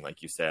introducing,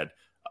 like you said,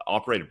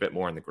 operate a bit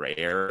more in the gray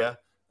area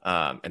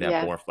and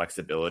have more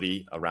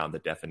flexibility around the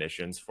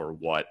definitions for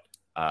what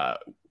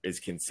is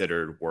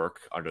considered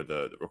work under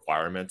the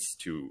requirements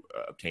to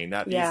obtain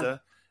that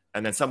visa.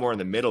 And then somewhere in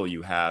the middle,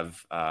 you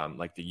have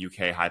like the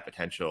UK high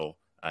potential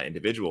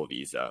individual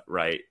visa,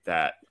 right?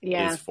 That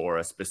is for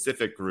a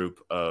specific group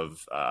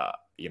of,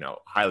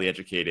 highly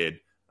educated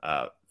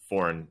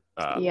foreign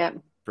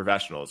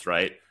professionals,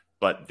 right?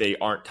 But they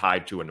aren't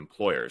tied to an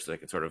employer, so they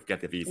can sort of get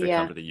the visa,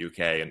 come to the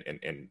UK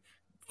and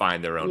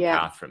find their own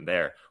path from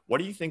there. What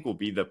do you think will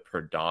be the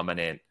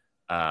predominant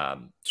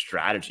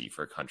strategy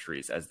for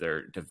countries as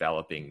they're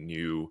developing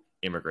new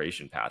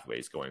immigration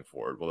pathways going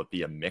forward? Will it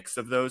be a mix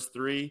of those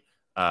three,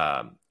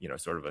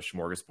 sort of a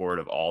smorgasbord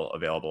of all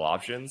available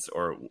options,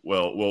 or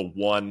will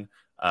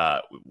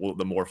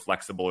the more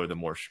flexible or the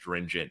more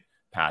stringent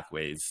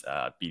pathways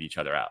beat each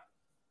other out?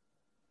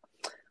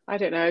 I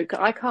don't know.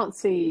 I can't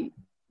see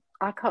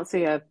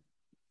a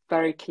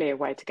very clear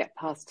way to get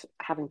past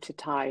having to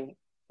tie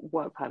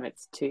work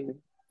permits to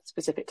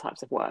specific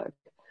types of work.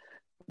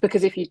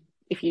 Because if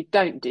you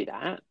don't do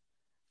that,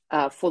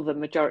 for the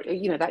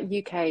majority, that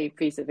UK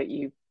visa that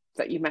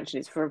you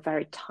mentioned is for a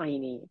very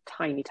tiny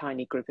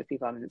group of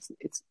people. I mean,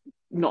 it's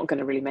not going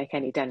to really make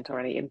any dent or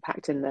any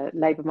impact in the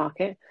labour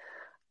market.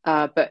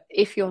 But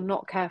if you're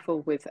not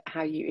careful with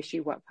how you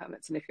issue work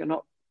permits, and if you're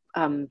not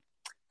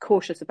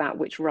cautious about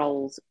which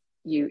roles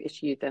you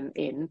issue them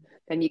in,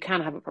 then you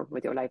can have a problem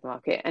with your labour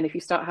market. And if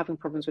you start having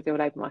problems with your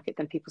labour market,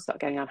 then people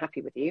start getting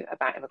unhappy with you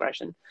about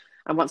immigration.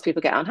 And once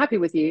people get unhappy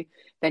with you,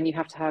 then you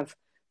have to have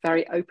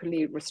very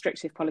openly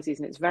restrictive policies,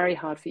 and it's very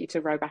hard for you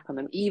to row back on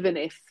them, even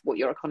if what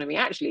your economy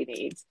actually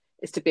needs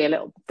is to be a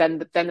little, then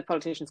the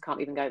politicians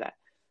can't even go there.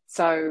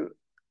 So,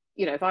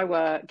 if I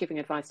were giving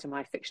advice to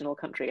my fictional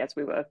country, as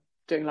we were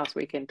doing last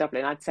week in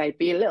Dublin, I'd say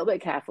be a little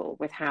bit careful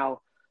with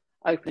how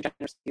open and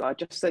generous you are,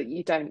 just so that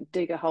you don't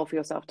dig a hole for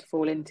yourself to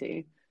fall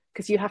into,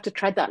 because you have to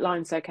tread that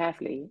line so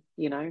carefully,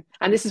 And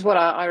this is what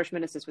our Irish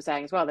ministers were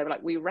saying as well. They were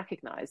like, we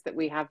recognise that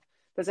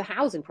there's a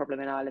housing problem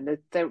in Ireland.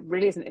 There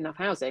really isn't enough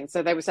housing.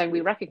 So they were saying,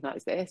 we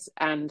recognise this,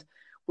 and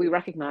we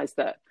recognise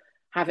that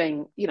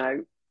having,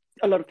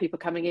 a lot of people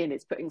coming in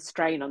is putting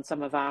strain on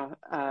some of our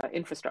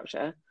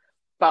infrastructure.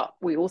 But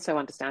we also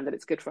understand that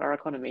it's good for our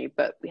economy,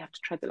 but we have to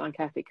tread the line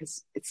carefully,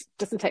 because it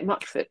doesn't take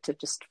much for it to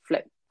just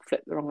flip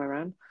the wrong way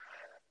around.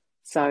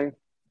 So,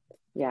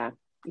 yeah.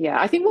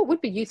 I think what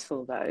would be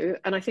useful, though,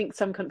 and I think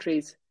some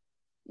countries,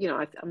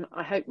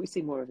 I hope we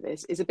see more of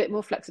this, is a bit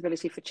more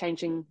flexibility for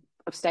changing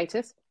of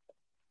status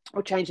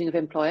or changing of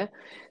employer.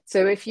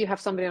 So if you have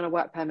somebody on a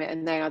work permit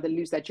and they either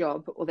lose their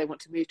job or they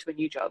want to move to a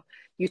new job,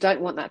 you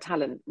don't want that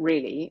talent,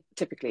 really,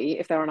 typically,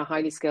 if they're on a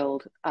highly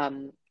skilled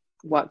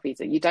work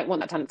visa. You don't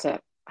want that talent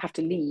to have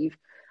to leave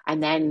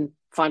and then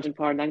find an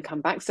employer and then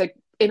come back. So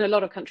in a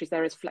lot of countries,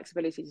 there is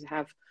flexibility to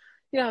have,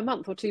 a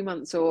month or 2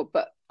 months,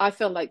 but I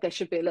feel like there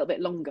should be a little bit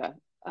longer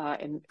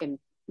in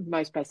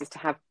most places to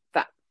have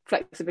that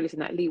flexibility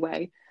and that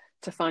leeway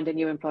to find a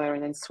new employer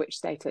and then switch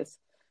status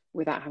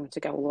without having to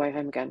go all the way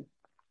home again.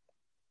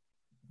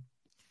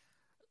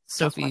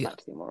 Sophie, I'd like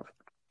to see more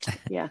of.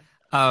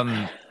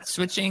 Yeah.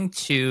 Switching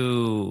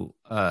to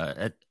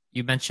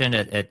you mentioned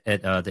at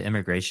the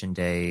Immigration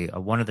Day,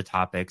 one of the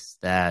topics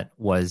that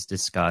was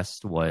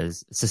discussed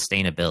was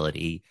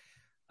sustainability.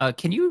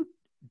 Can you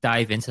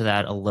dive into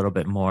that a little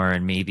bit more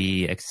and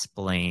maybe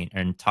explain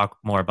and talk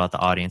more about the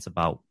audience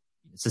about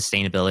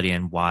sustainability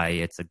and why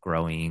it's a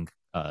growing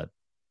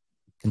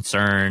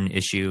concern,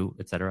 issue,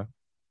 etc.?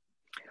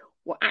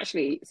 Well,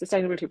 actually,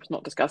 sustainability was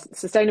not discussed.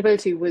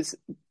 Sustainability was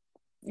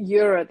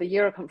the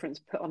Euro conference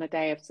put on a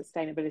day of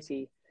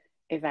sustainability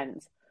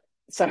events.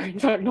 So in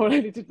fact, not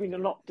only did we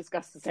not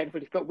discuss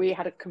sustainability, but we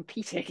had a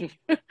competing,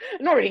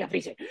 not really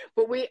competing,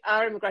 but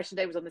our Immigration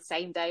Day was on the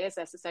same day as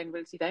their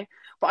Sustainability Day.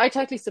 But I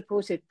totally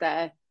supported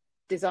their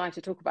desire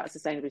to talk about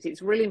sustainability.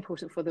 It's really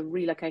important for the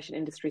relocation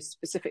industry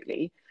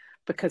specifically,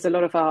 because a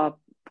lot of our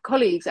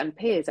colleagues and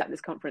peers at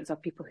this conference are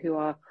people who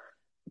are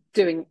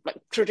doing like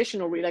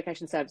traditional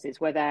relocation services,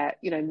 where they're,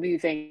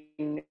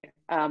 moving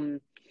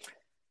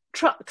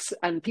trucks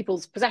and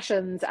people's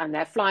possessions, and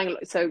they're flying.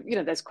 So,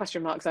 there's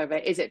question marks over,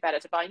 is it better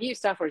to buy new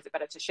stuff or is it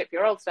better to ship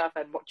your old stuff?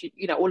 And what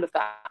all of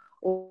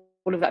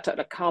that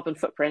like carbon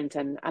footprint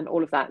and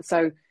all of that.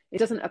 So it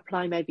doesn't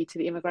apply maybe to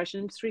the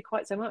immigration industry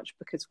quite so much,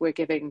 because we're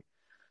giving,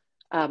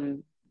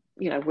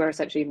 we're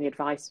essentially in the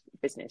advice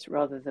business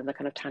rather than the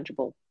kind of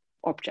tangible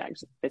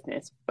object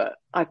business. But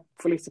I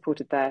fully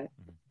supported their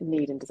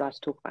need and desire to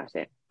talk about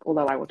it,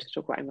 although I wanted to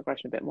talk about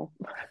immigration a bit more.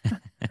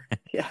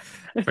 Yeah,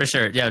 for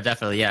sure. Yeah,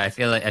 definitely. Yeah, I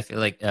feel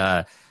like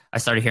I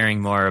started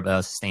hearing more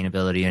about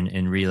sustainability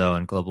and relo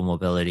and global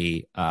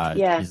mobility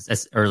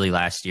as early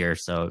last year.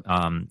 So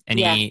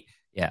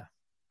yeah.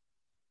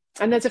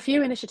 And there's a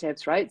few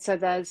initiatives, right? So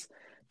there's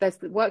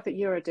the work that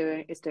Euro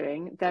is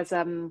doing. There's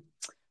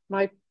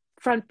my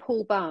friend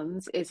Paul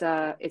Barnes is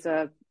a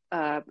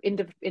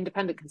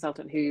independent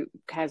consultant who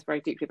cares very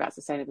deeply about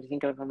sustainability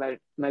and global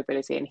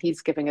mobility, and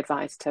he's giving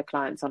advice to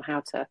clients on how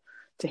to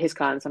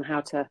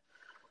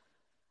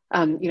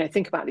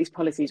think about these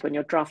policies when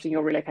you're drafting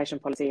your relocation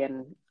policy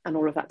and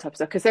all of that type of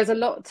stuff, because there's a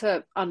lot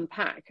to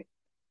unpack,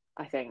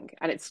 I think,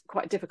 and it's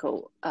quite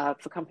difficult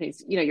for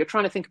companies. You're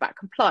trying to think about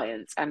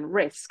compliance and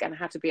risk and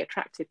how to be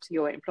attractive to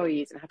your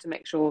employees and how to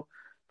make sure,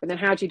 but then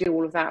how do you do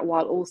all of that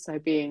while also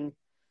being,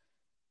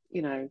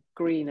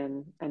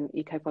 green and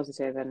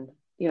eco-positive and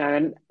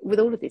with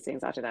all of these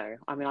things, I don't know.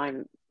 I mean,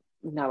 I'm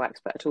no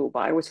expert at all, but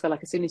I always feel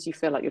like as soon as you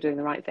feel like you're doing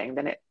the right thing,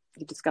 then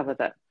you discover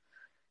that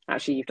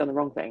actually you've done the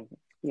wrong thing.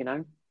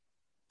 You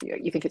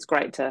think it's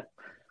great to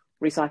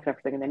recycle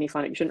everything, and then you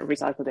find out you shouldn't have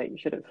recycled it. You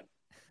should have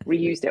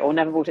reused it or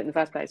never bought it in the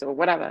first place or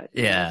whatever.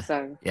 Yeah.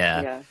 So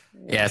yeah.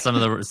 Some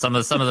of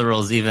the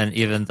rules, even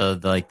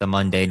the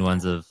mundane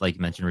ones of, like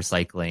you mentioned,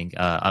 recycling.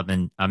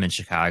 I'm in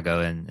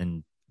Chicago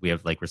and we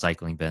have like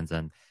recycling bins,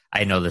 and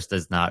I know this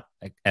does not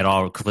at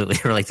all completely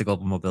relate to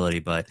global mobility,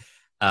 but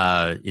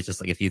it's just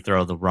like if you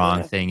throw the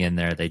wrong thing in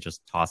there, they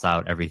just toss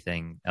out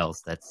everything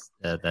else that's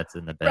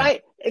in the bin.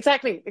 Right.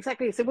 Exactly.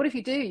 So what if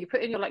you do? You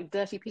put in your like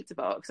dirty pizza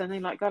box, and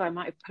then like, God, I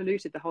might have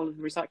polluted the whole of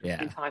the recycling of the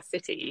Yeah. entire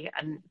city.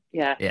 And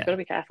yeah, you've got Yeah. to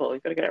be careful.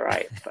 You've got to get it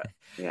right. But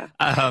yeah.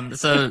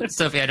 So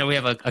Sophie, I know we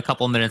have a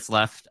couple minutes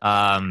left.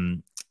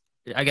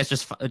 I guess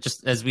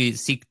just as we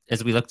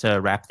look to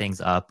wrap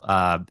things up,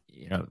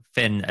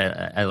 Finn,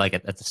 I like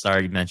it at the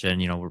start. You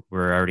mentioned,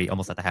 we're already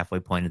almost at the halfway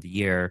point of the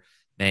year,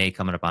 May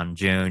coming up on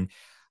June.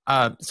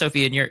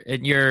 Sophie, in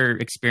your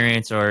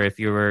experience, or if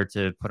you were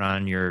to put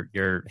on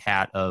your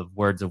hat of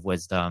words of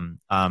wisdom,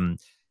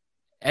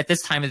 at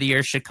this time of the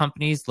year, should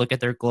companies look at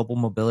their global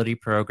mobility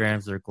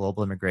programs, their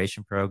global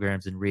immigration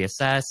programs, and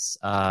reassess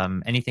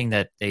anything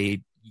that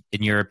they,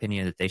 in your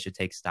opinion, that they should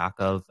take stock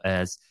of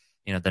as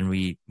then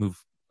we move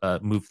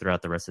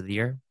throughout the rest of the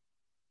year?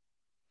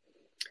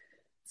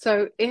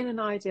 So in an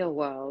ideal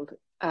world,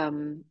 I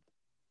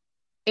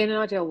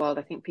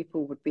think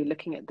people would be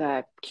looking at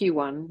their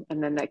Q1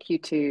 and then their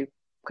Q2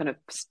 kind of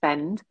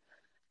spend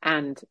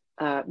and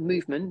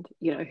movement.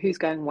 Who's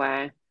going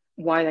where,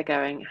 why they're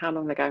going, how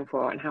long they're going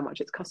for, and how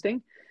much it's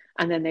costing.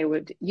 And then they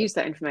would use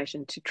that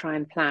information to try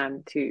and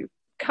plan to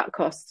cut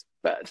costs,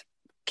 but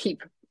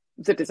keep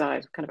the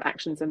desired kind of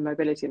actions and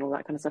mobility and all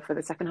that kind of stuff for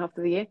the second half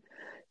of the year.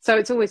 So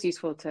it's always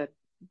useful to,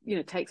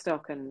 take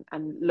stock and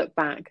look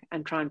back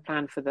and try and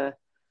plan for the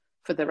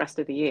rest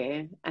of the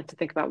year and to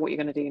think about what you're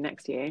going to do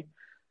next year.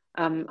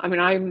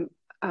 I'm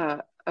a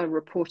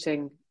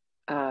reporting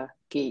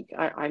geek.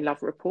 I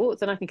love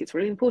reports, and I think it's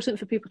really important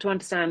for people to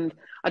understand.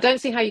 I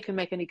don't see how you can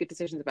make any good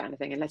decisions about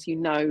anything unless you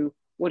know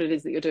what it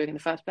is that you're doing in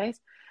the first place.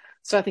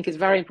 So I think it's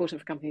very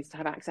important for companies to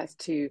have access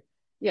to,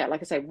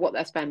 like I say, what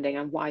they're spending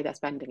and why they're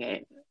spending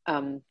it,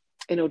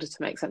 in order to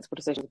make sensible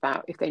decisions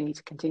about if they need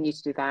to continue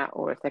to do that,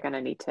 or if they're going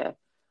to need to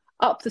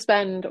up the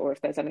spend, or if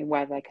there's something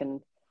where they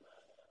can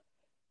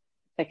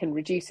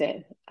reduce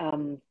it.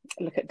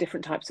 Look at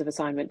different types of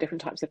assignment,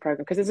 different types of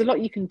program, because there's a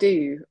lot you can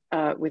do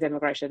with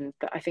immigration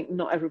that I think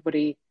not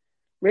everybody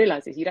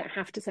realizes. You don't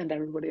have to send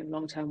everybody on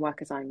long-term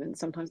work assignments.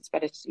 Sometimes it's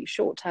better to do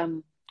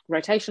short-term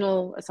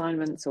rotational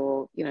assignments,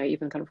 or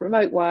even kind of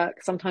remote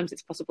work. Sometimes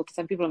it's possible to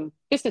send people on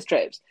business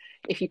trips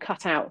if you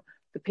cut out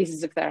the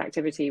pieces of their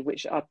activity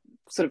which are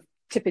sort of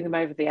tipping them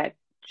over the edge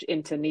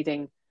into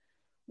needing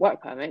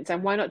work permits.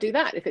 And why not do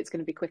that if it's going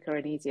to be quicker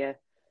and easier,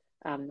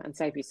 and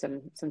save you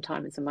some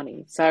time and some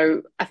money?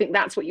 So I think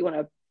that's what you want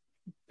to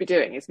be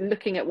doing, is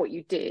looking at what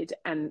you did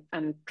and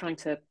trying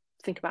to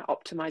think about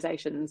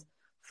optimizations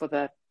for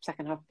the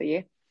second half of the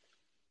year.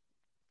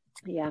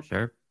 Yeah,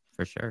 For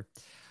sure.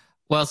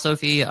 Well,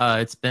 Sophie,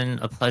 it's been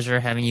a pleasure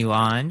having you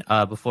on.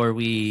 Before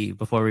we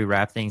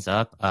wrap things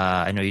up,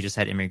 I know you just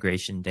had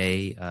Immigration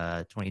Day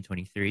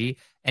 2023.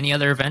 Any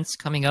other events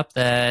coming up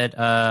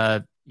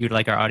that you'd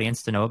like our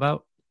audience to know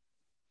about?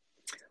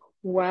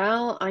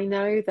 Well, I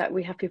know that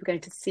we have people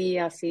going to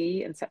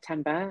CERC in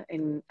September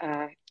in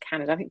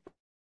Canada. I think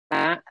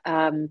that.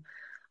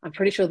 I'm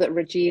pretty sure that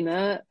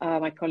Regina,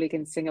 my colleague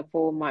in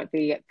Singapore, might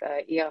be at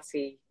the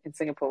ERC in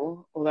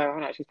Singapore, although I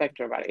haven't actually spoken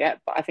to her about it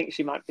yet, but I think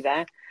she might be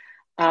there.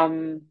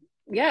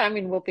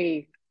 We'll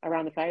be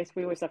around the place.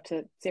 We always love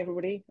to see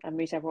everybody and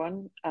meet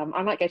everyone.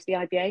 I might go to the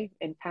IBA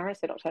in Paris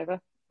in October.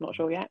 Not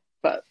sure yet,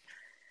 but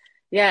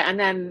yeah. And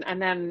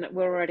then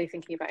we're already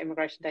thinking about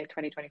Immigration Day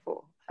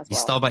 2024 as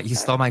well. You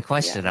stole my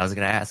question. Yeah. I was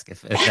going to ask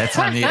if that's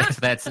on the if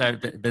that's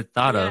been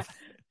thought of.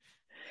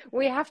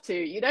 We have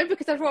to,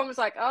 because everyone was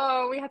like,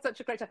 oh, we had such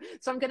a great time.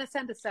 So I'm going to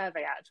send a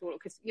survey out to all,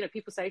 because,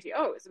 people say to you,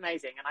 oh, it's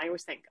amazing. And I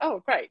always think,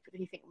 oh, great. But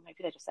then you think, well, maybe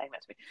they're just saying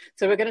that to me.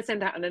 So we're going to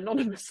send out an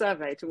anonymous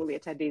survey to all the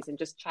attendees and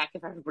just check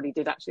if everybody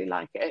did actually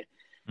like it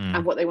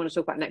and what they want to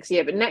talk about next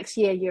year. But next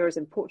year is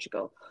in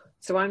Portugal.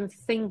 So I'm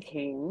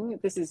thinking,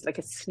 this is like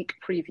a sneak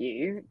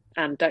preview,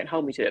 and don't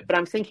hold me to it, but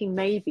I'm thinking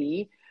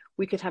maybe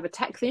we could have a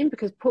tech theme,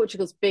 because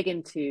Portugal's big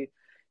into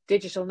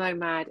digital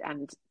nomad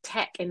and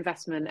tech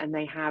investment, and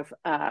they have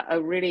a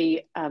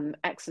really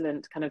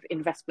excellent kind of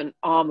investment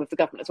arm of the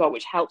government as well,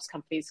 which helps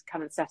companies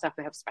come and set up.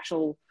 They have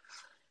special,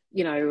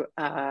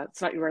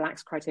 slightly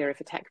relaxed criteria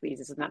for tech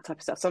visas and that type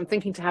of stuff. So I'm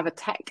thinking to have a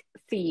tech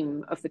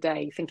theme of the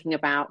day, thinking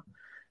about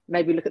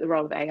maybe look at the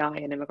role of AI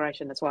in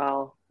immigration as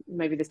well.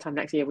 Maybe this time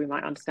next year we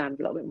might understand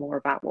a little bit more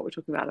about what we're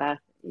talking about there,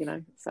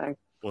 so.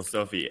 Well,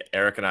 Sophie,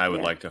 Eric and I would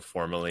like to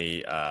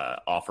formally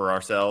offer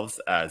ourselves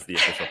as the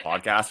official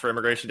podcast for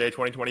Immigration Day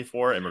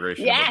 2024.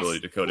 Immigration and Mobility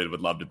Decoded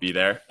would love to be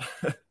there.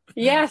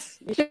 Yes.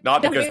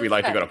 Not because we'd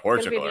like to go to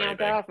Portugal or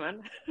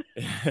anything.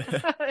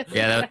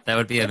 Yeah, that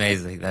would be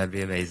amazing. That would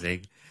be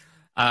amazing.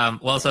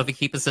 Well, Sophie,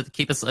 keep us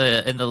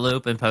in the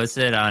loop and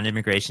posted on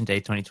Immigration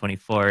Day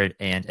 2024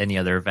 and any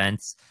other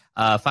events.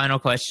 Final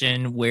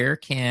question: where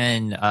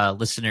can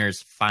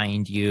listeners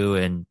find you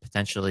and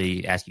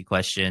potentially ask you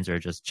questions or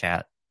just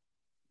chat?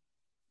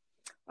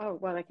 Oh,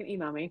 well, they can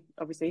email me,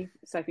 obviously,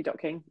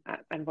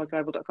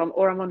 sophie.king@envoyglobal.com,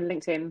 or I'm on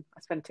LinkedIn.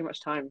 I spend too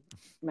much time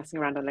messing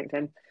around on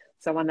LinkedIn.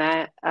 So I'm on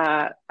there.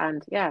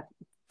 And yeah,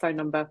 phone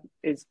number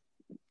is,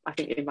 I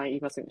think, in my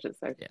email signature.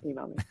 So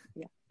email me.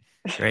 Yeah.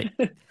 Great.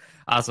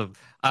 Awesome.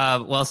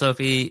 Well,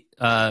 Sophie,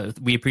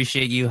 we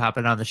appreciate you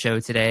hopping on the show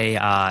today.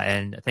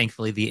 And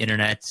thankfully, the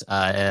internet,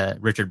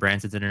 Richard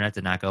Branson's internet,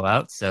 did not go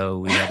out, so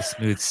we had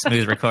a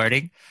smooth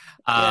recording.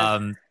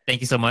 Yeah.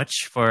 Thank you so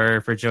much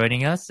for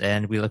joining us,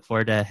 and we look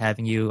forward to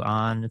having you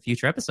on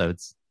future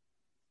episodes.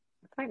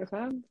 Thanks,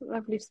 man.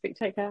 Lovely to speak.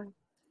 Take care.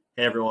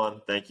 Hey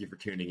everyone, thank you for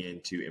tuning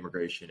in to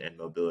Immigration and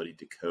Mobility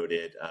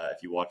Decoded.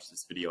 If you watched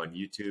this video on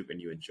YouTube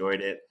and you enjoyed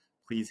it,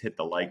 please hit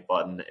the like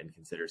button and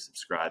consider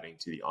subscribing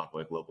to the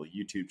Envoy Global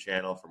YouTube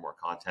channel for more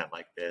content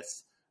like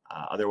this.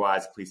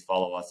 Otherwise, please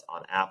follow us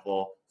on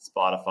Apple,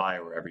 Spotify,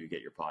 or wherever you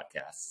get your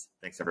podcasts.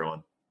 Thanks,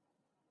 everyone.